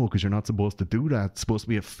to know, because you're not supposed to do that. It's supposed to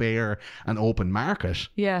be a fair and open market.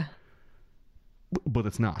 yeah. But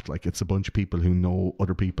it's not. Like, it's a bunch of people who know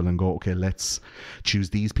other people and go, okay, let's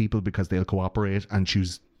choose these people because they'll cooperate, and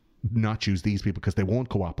not choose these people because they won't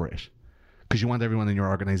cooperate. Because you want everyone in your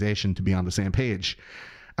organization to be on the same page.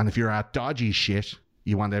 And if you're at dodgy shit,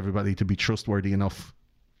 you want everybody to be trustworthy enough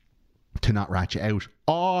to not rat you out,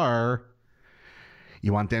 or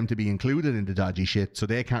you want them to be included in the dodgy shit so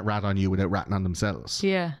they can't rat on you without ratting on themselves.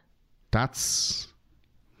 Yeah.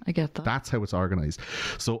 I get that. That's how it's organised.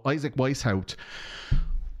 So Isaac Weishaupt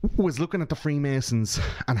was looking at the Freemasons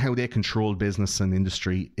and how they controlled business and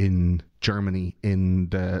industry in Germany in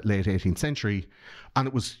the late 18th century, and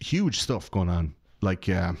it was huge stuff going on. Like,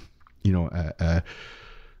 they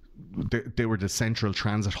were the central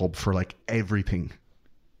transit hub for like everything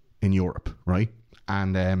in Europe, right?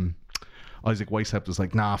 And Isaac Weishaupt was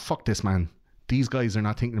like, nah, fuck this, man. These guys are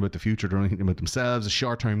not thinking about the future; they're only thinking about themselves, the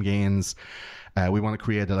short-term gains. We want to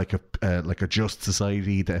create a just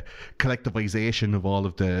society. The collectivization of all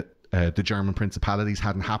of the German principalities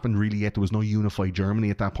hadn't happened really yet. There was no unified Germany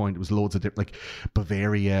at that point. It was loads of different, like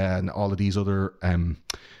Bavaria and all of these other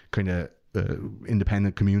kind of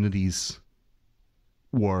independent communities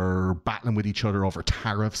were battling with each other over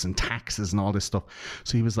tariffs and taxes and all this stuff.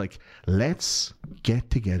 So he was like, let's get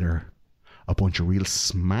together a bunch of real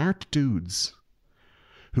smart dudes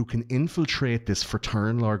who can infiltrate this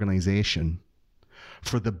fraternal organization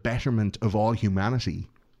for the betterment of all humanity.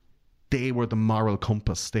 They were the moral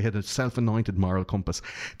compass. They had a self-anointed moral compass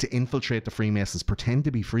to infiltrate the Freemasons, pretend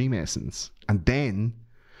to be Freemasons, and then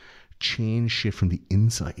change shit from the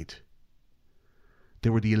inside. They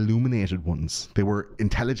were the illuminated ones. They were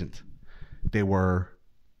intelligent. They were,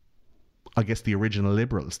 I guess, the original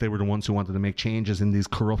liberals. They were the ones who wanted to make changes in these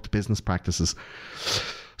corrupt business practices.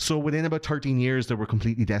 So within about 13 years, they were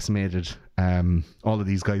completely decimated. All of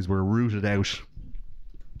these guys were rooted out.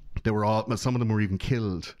 Some of them were even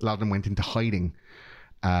killed. A lot of them went into hiding.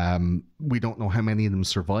 We don't know how many of them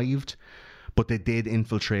survived, but they did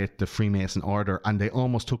infiltrate the Freemason order, and they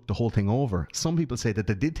almost took the whole thing over. Some people say that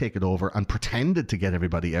they did take it over and pretended to get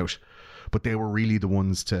everybody out, but they were really the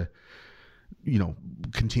ones to,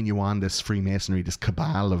 continue on this Freemasonry, this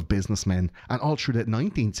cabal of businessmen. And all through that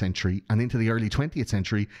 19th century and into the early 20th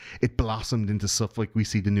century, it blossomed into stuff like we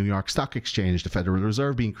see the New York Stock Exchange, the Federal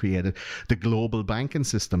Reserve being created, the global banking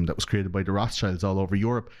system that was created by the Rothschilds all over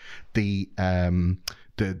Europe, the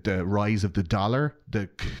rise of the dollar, the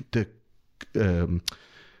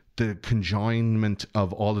conjoinment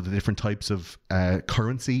of all of the different types of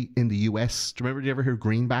currency in the US. Do you ever hear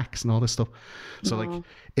greenbacks and all this stuff? So like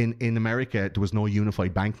in America, there was no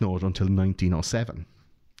unified banknote until 1907.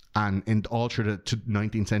 And all through the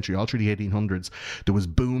 19th century, all through the 1800s, there was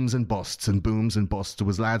booms and busts and booms and busts. There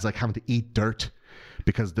was lads like having to eat dirt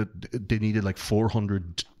because they needed like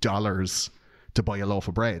 $400 to buy a loaf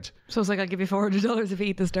of bread. So it's like, I'll give you $400 if you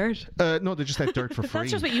eat this dirt. No, they just had dirt for free.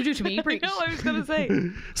 That's just what you do to me, Brie. No, I was going to say.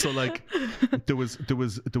 So like, there was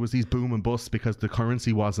these boom and busts because the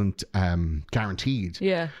currency wasn't guaranteed.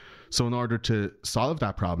 Yeah. So in order to solve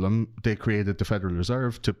that problem, they created the Federal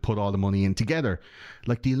Reserve to put all the money in together.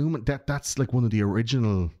 Like that's like one of the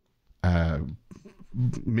original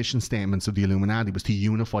mission statements of the Illuminati, was to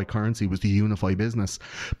unify currency, was to unify business,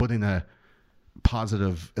 but in a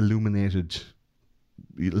positive, illuminated,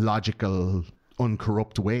 logical,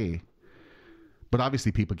 uncorrupt way. But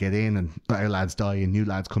obviously people get in and our lads die and new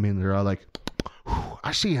lads come in and they're all like,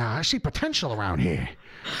 I see potential around here.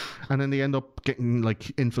 And then they end up getting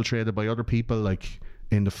like infiltrated by other people. Like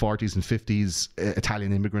in the 40s and 50s,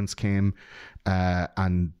 Italian immigrants came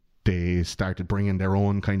and they started bringing their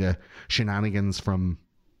own kind of shenanigans from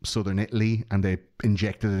southern Italy, and they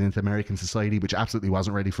injected it into American society, which absolutely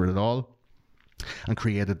wasn't ready for it at all, and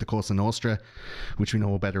created the Cosa Nostra, which we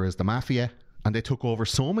know better as the Mafia. And they took over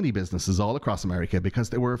so many businesses all across America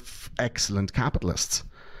because they were excellent capitalists.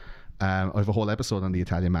 I have a whole episode on the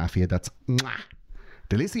Italian Mafia that's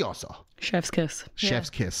delicioso. Chef's kiss. Chef's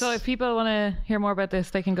kiss. So if people want to hear more about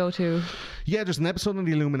this, they can go to... Yeah, there's an episode on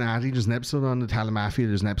the Illuminati, there's an episode on the Italian Mafia,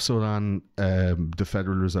 there's an episode on the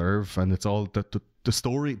Federal Reserve, and it's all the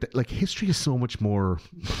story. Like, history is so much more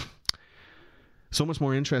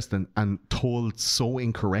interesting and told so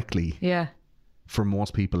incorrectly. Yeah. For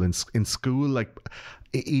most people in school, like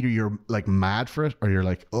either you're like mad for it or you're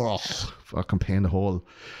like, oh, fucking paying the whole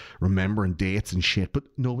remembering dates and shit. But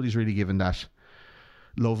nobody's really given that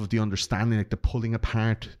love of the understanding, like the pulling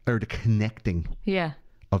apart or the connecting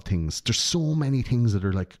of things. There's so many things that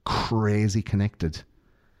are like crazy connected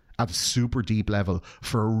at a super deep level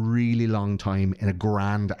for a really long time in a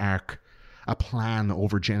grand arc, a plan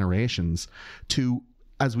over generations to,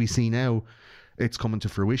 as we see now, it's coming to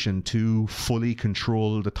fruition, to fully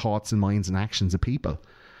control the thoughts and minds and actions of people.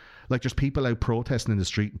 Like there's people out protesting in the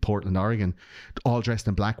street in Portland, Oregon, all dressed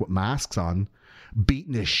in black with masks on,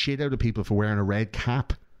 beating the shit out of people for wearing a red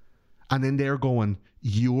cap. And then they're going,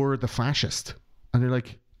 you're the fascist. And they're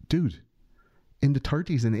like, dude, in the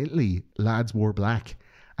 30s in Italy, lads wore black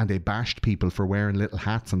and they bashed people for wearing little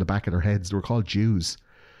hats on the back of their heads. They were called Jews.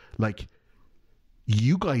 Like,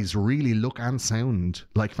 you guys really look and sound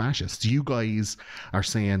like fascists. You guys are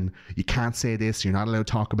saying you can't say this, you're not allowed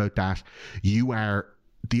to talk about that. You are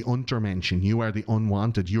the Untermenschen, you are the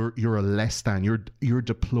unwanted, you're a less than, you're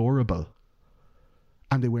deplorable.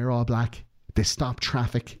 And they wear all black. They stop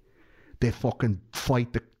traffic. They fucking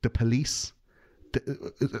fight the police.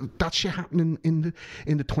 That shit happened in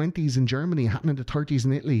the 20s in Germany, happened in the 30s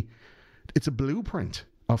in Italy. It's a blueprint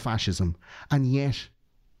of fascism. And yet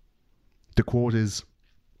the quote is,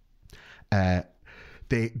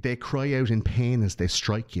 they cry out in pain as they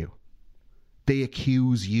strike you. They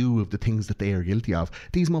accuse you of the things that they are guilty of.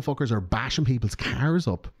 These motherfuckers are bashing people's cars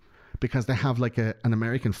up because they have like an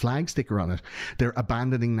American flag sticker on it. They're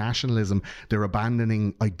abandoning nationalism. They're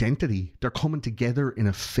abandoning identity. They're coming together in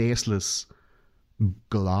a faceless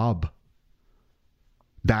glob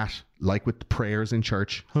that, like with the prayers in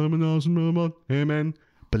church, amen,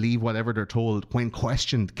 believe whatever they're told, when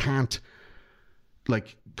questioned, can't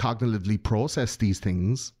like cognitively process these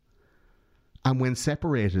things, and when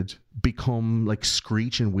separated become like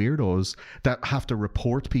screeching weirdos that have to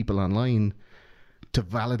report people online to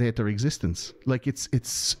validate their existence. Like it's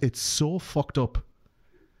so fucked up.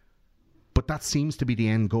 But that seems to be the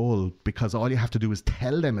end goal, because all you have to do is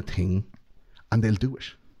tell them a thing and they'll do it.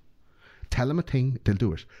 Tell them a thing, they'll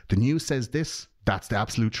do it. The news says this, that's the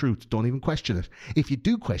absolute truth. Don't even question it. If you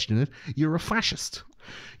do question it, you're a fascist.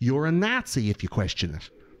 You're a Nazi if you question it.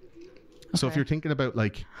 Okay. So if you're thinking about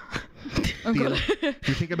like if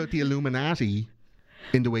you think about the Illuminati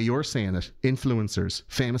in the way you're saying it, influencers,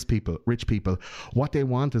 famous people, rich people, what they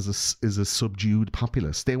want is a subdued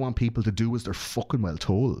populace. They want people to do as they're fucking well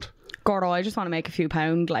told. Gordo, I just want to make a few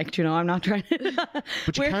pound. Like, you know, I'm not trying to.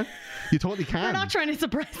 But you can. You totally can. We're not trying to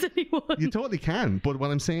suppress anyone. You totally can. But what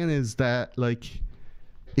I'm saying is that, like,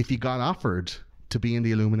 if you got offered to be in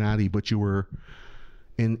the Illuminati, but you were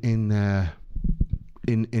in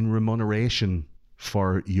remuneration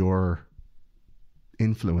for your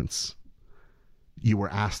influence, you were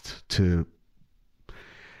asked to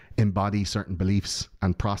embody certain beliefs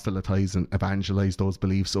and proselytize and evangelize those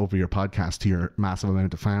beliefs over your podcast to your massive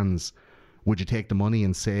amount of fans, would you take the money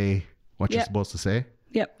and say what you're supposed to say?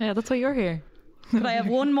 Yep. Yeah, that's why you're here. Could I have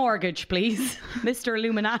one mortgage, please, Mr.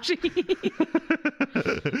 Illuminati?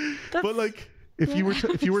 But like, if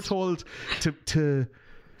you were told to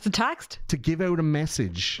it's taxed to give out a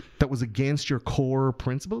message that was against your core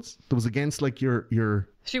principles, that was against like your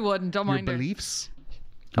she wouldn't. Don't your mind her. beliefs.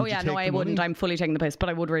 Oh yeah, no, I wouldn't. I'm fully taking the piss, but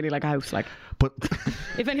I would really like a house. Like, but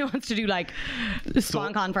if anyone wants to do like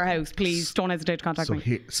SponCon for a house, please don't hesitate to contact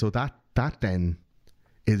me. So that then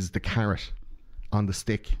is the carrot on the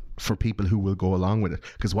stick for people who will go along with it,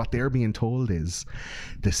 because what they're being told is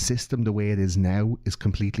the system the way it is now is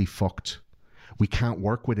completely fucked. We can't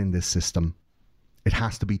work within this system. It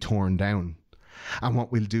has to be torn down. And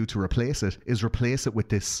what we'll do to replace it is replace it with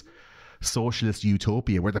this socialist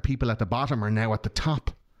utopia where the people at the bottom are now at the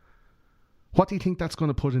top. What do you think that's going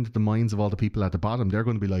to put into the minds of all the people at the bottom? They're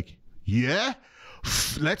going to be like, yeah,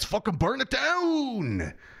 let's fucking burn it down.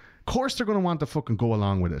 Of course they're going to want to fucking go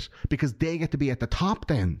along with it, because they get to be at the top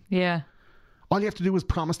then. Yeah. All you have to do is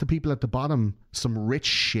promise the people at the bottom some rich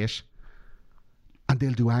shit and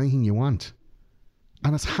they'll do anything you want.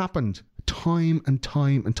 And it's happened time and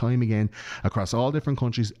time and time again across all different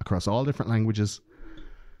countries, across all different languages.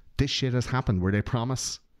 This shit has happened where they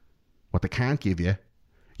promise what they can't give you.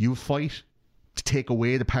 You fight to take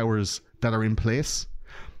away the powers that are in place.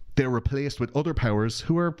 They're replaced with other powers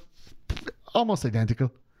who are almost identical,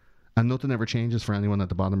 and nothing ever changes for anyone at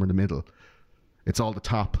the bottom or the middle. It's all the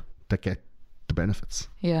top that get the benefits.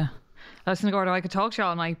 Yeah. Listen, Gordo, I could talk to you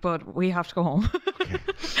all night, but we have to go home. Okay.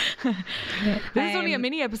 This is only a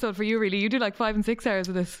mini episode for you, really. You do like 5 and 6 hours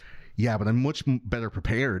of this. Yeah, but I'm much better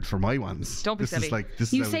prepared for my ones. Don't be silly.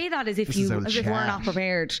 You say that as if we're not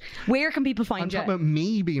prepared. Where can people find you? I'm talking about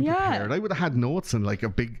me being prepared. I would have had notes and like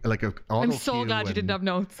a I'm so glad you didn't have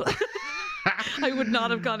notes. I would not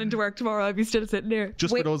have gone into work tomorrow. I'd be still sitting there.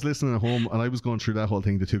 Just for those listening at home, and I was going through that whole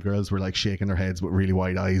thing, the two girls were like shaking their heads with really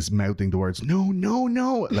wide eyes, mouthing the words, no, no,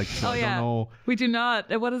 no. Like, so I don't know. We do not.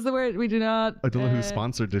 What is the word? We do not. I don't know who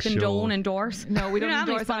sponsored this condone, show. endorse. No, we don't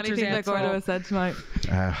endorse anything that Gordo has said tonight.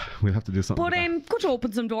 We'll have to do something. But good to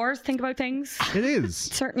open some doors, think about things. It is.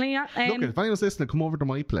 Certainly, yeah. Look, if anyone's listening, come over to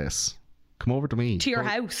my place. Come over to me. To your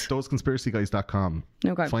house. ThoseConspiracyGuys.com.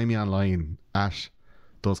 Okay. Find me online at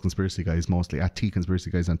Those Conspiracy Guys, mostly at T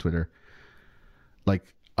Conspiracy Guys on Twitter.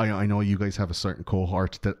 Like, I know you guys have a certain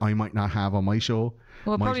cohort that I might not have on my show.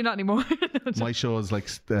 Well, probably not anymore. My show is like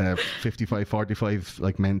 55-45,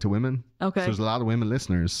 like men to women. Okay. So there's a lot of women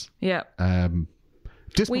listeners. Yeah.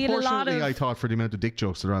 Disproportionately, I thought, for the amount of dick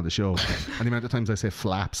jokes that are on the show and the amount of times I say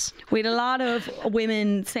flaps. We had a lot of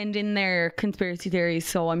women send in their conspiracy theories,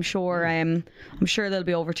 so I'm sure they'll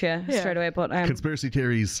be over to you straight away. But Conspiracy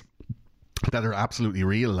theories that are absolutely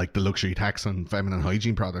real, like the luxury tax on feminine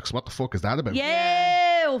hygiene products. What the fuck is that about?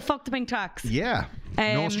 yeah, fuck the pink tax. Yeah.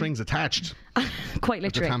 No strings attached. Quite The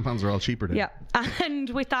literally. tampons are all cheaper then. Yeah. And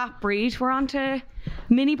with that, Breed, we're on to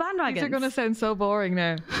mini bandwagons. These are going to sound so boring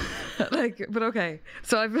now. But okay.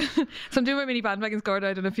 So I'm doing my mini bandwagons, Gordon.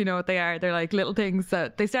 I don't know if you know what they are. They're like little things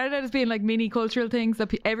that they started out as being like mini cultural things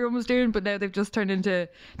that everyone was doing, but now they've just turned into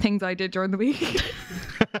things I did during the week.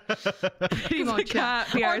 Pretty much,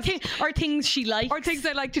 yeah. Or things she likes. Or things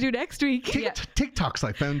I like to do next week. TikToks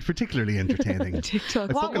I found particularly entertaining. TikTok.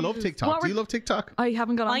 I fucking love TikTok. Do you love TikTok? I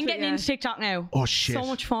haven't gone on I'm getting into TikTok now. Oh shit. So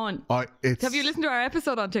much fun. Have you listened to our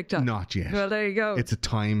episode on TikTok? Not yet. Well, there you go. It's a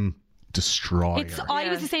time destroyer. I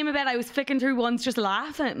was the same about. I was flicking through ones just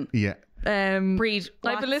laughing. Yeah. Breed.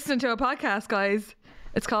 I've been listening to a podcast, guys.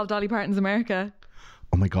 It's called Dolly Parton's America.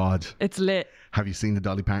 Oh my god. It's lit. Have you seen the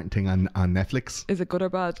Dolly Parton thing on Netflix? Is it good or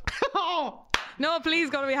bad? No, please,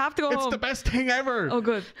 God, we have to go It's home. the best thing ever. Oh,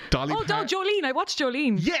 good. Jolene. I watched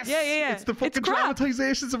Jolene. Yes. Yeah. It's the fucking crap.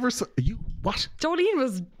 dramatizations of her. What? Jolene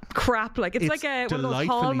was crap. Like it's like one of those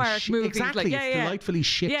Hallmark movies. Exactly. Like, it's delightfully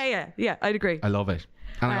shit. Yeah. I'd agree. I love it.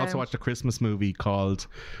 And I also watched a Christmas movie called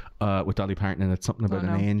with Dolly Parton, and it's something about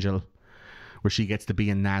an angel, where she gets to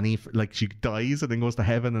be a nanny like she dies and then goes to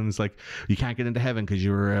heaven, and it's like, you can't get into heaven because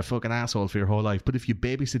you were a fucking asshole for your whole life, but if you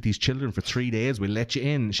babysit these children for 3 days, we'll let you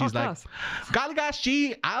in. She's like, golly gosh,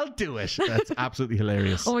 gee, I'll do it. That's absolutely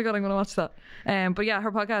hilarious. Oh my god, I'm gonna watch that. But yeah,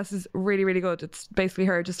 her podcast is really, really good. It's basically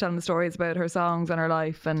her just telling the stories about her songs and her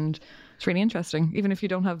life, and it's really interesting. Even if you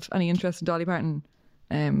don't have any interest in Dolly Parton,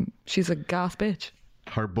 she's a gas bitch.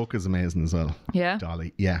 Her book is amazing as well. Yeah.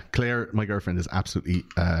 Dolly. Yeah. Claire, my girlfriend, is absolutely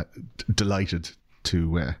delighted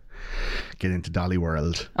to get into Dolly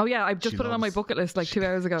World. Oh yeah, I just put it on my bucket list like 2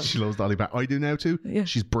 hours ago. She loves Dolly Parton. I do now too. Yeah.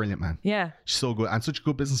 She's brilliant, man. Yeah. She's so good and such a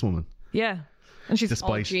good businesswoman. Yeah. And she's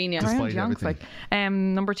genius. Despite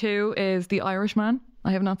everything. Number 2 is The Irishman.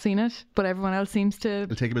 I have not seen it, but everyone else seems to.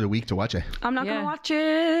 It'll take about a week to watch it. I'm not going to watch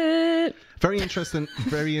it. Very interesting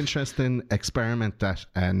experiment that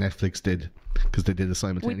Netflix did, because they did a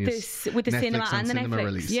simultaneous with the Netflix cinema and the Netflix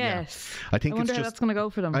release. Yes. Yeah. I wonder how that's going to go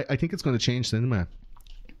for them. I think it's going to change cinema.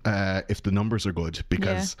 If the numbers are good,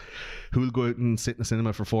 because who will go out and sit in the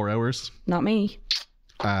cinema for 4 hours? Not me.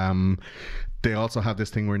 They also have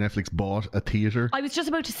this thing where Netflix bought a theatre. I was just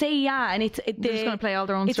about to say, and they're just going to play all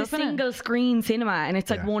their own stuff. It's a single screen cinema, and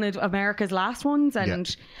it's like one of America's last ones,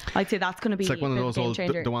 and I'd say that's going to be. It's like one of those old,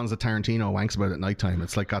 the ones that Tarantino wanks about at night time.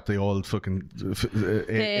 It's like got the old fucking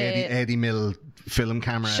Eddie Mill film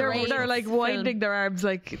camera. Sure, they're like winding their arms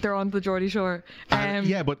like they're on the Geordie Shore.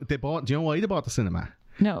 Yeah, but they bought. Do you know why they bought the cinema?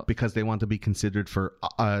 No, because they want to be considered for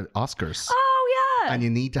Oscars. Oh yeah. And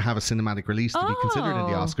you need to have a cinematic release to be considered in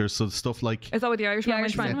the Oscars. So stuff like, is that what the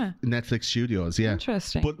Irishman? Netflix Studios, yeah.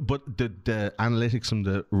 Interesting. But the analytics from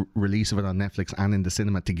the release of it on Netflix and in the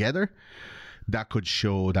cinema together, that could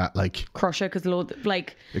show that like crush it, because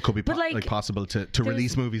it could be possible to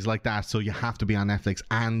release movies like that. So you have to be on Netflix,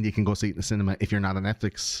 and you can go see it in the cinema if you're not a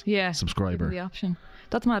Netflix subscriber. The option.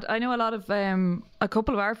 That's mad. I know a lot of a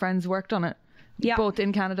couple of our friends worked on it. Yeah. Both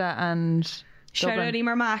in Canada and Shout out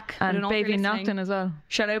Emer Mac. And Baby Nocton as well.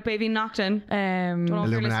 Shout out Baby Nocton.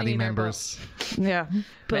 Illuminati members. Yeah.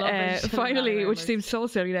 Finally, which seems so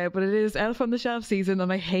silly now, but it is Elf on the Shelf season,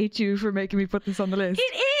 and I hate you for making me put this on the list.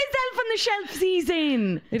 It is Elf on the Shelf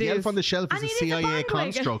season. The Elf on the Shelf is a CIA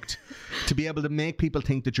construct to be able to make people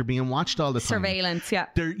think that you're being watched all the time. Surveillance, yeah.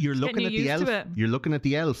 You're looking at the elf. You're looking at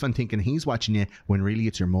the elf and thinking he's watching you, when really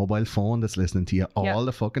it's your mobile phone that's listening to you all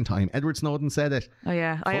the fucking time. Edward Snowden said it. Oh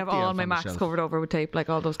yeah, I have all my Macs covered over with tape, like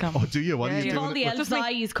all those cameras. Oh, do you? What are you doing? All the elf's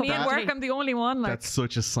eyes covered. Me at work, I'm the only one. That's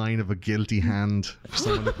such a sign of a guilty hand. For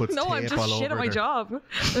someone who puts no, tape I'm just all shit over at my job.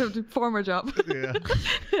 Former job. Yeah.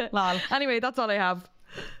 Lol. Anyway, that's all I have.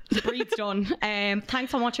 Breed's done.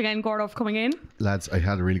 Thanks so much again, Gordo, for coming in. Lads, I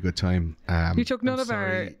had a really good time. You took none of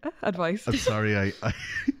our advice. I'm sorry,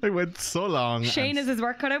 I went so long. Shane has his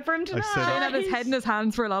work cut out for him tonight. Shane had his head in his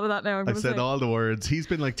hands for a lot of that now. I said all the words. He's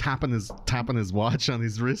been like tapping his watch on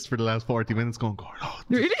his wrist for the last 40 minutes going, Gordo.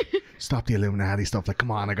 Really? Stop the Illuminati stuff. Like, come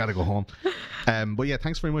on, I gotta go home. But yeah,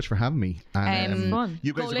 thanks very much for having me. And fun.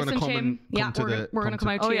 you guys Go are going to listen come to and him. Yeah, we're going to come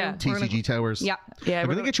out to you. yeah. TCG Towers. Yeah. Yeah, I'm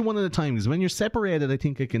going to get you one at a time because when you're separated, I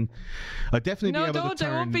think I'll definitely No, be able don't. to I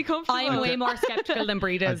turn. won't be comfortable. I'm way more skeptical than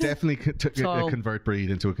Breed I'll is. definitely So- convert Breed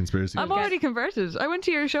into a conspiracy. I'm already converted. I went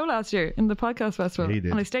to your show last year in the podcast festival, Yeah, you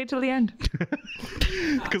did. and I stayed till the end.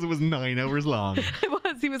 Because it was 9 hours long. It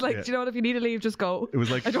was. He was like, Yeah. "Do you know what? If you need to leave, just go." It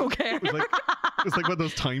was like I don't care. It was like one of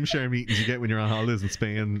those timeshare meetings you get when you're on holidays in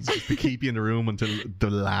Spain, it's just to keep you in the room until the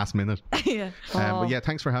last minute. Yeah. But yeah,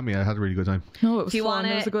 thanks for having me. I had a really good time. No, it was Do you fun.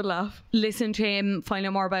 wanna- It was a good laugh. Listen to him, find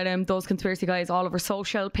out more about him, those conspiracy guys, all over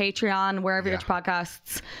social, Patreon, wherever you Yeah. get your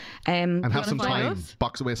podcasts. And have some find time, us?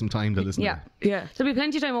 box away some time to listen. Yeah. Yeah. There'll be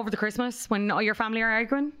plenty of time over the Christmas when all your family are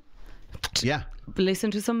arguing. To. Yeah. Listen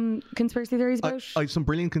to some conspiracy theories about. I have some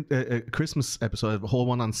brilliant Christmas episode. I have a whole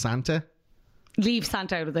one on Santa. Leave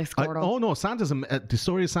Santa out of this, Gordo. Oh no, Santa's the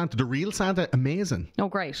story of Santa, the real Santa, amazing. Oh,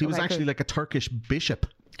 great. He was Okay, actually cool. like a Turkish bishop.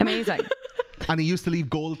 Amazing. And he used to leave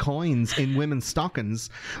gold coins in women's stockings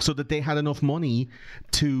so that they had enough money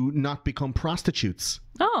to not become prostitutes.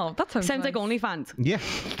 Oh, that sounds Sounds nice. like OnlyFans. Yeah,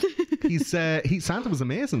 Santa was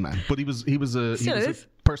amazing, man. But he was a is.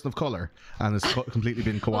 person of color and has completely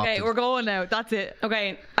been co-opted. Okay, we're going now. That's it.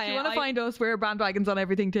 Okay. If you want to find us, we're bandwagons on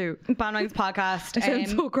everything too. Bandwagons Podcast. I sound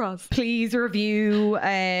so cross. Please review.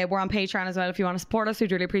 We're on Patreon as well if you want to support us.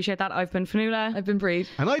 We'd really appreciate that. I've been Fanula. I've been Breed.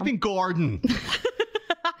 And I've been Gordon.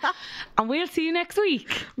 And we'll see you next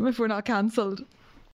week. If we're not cancelled.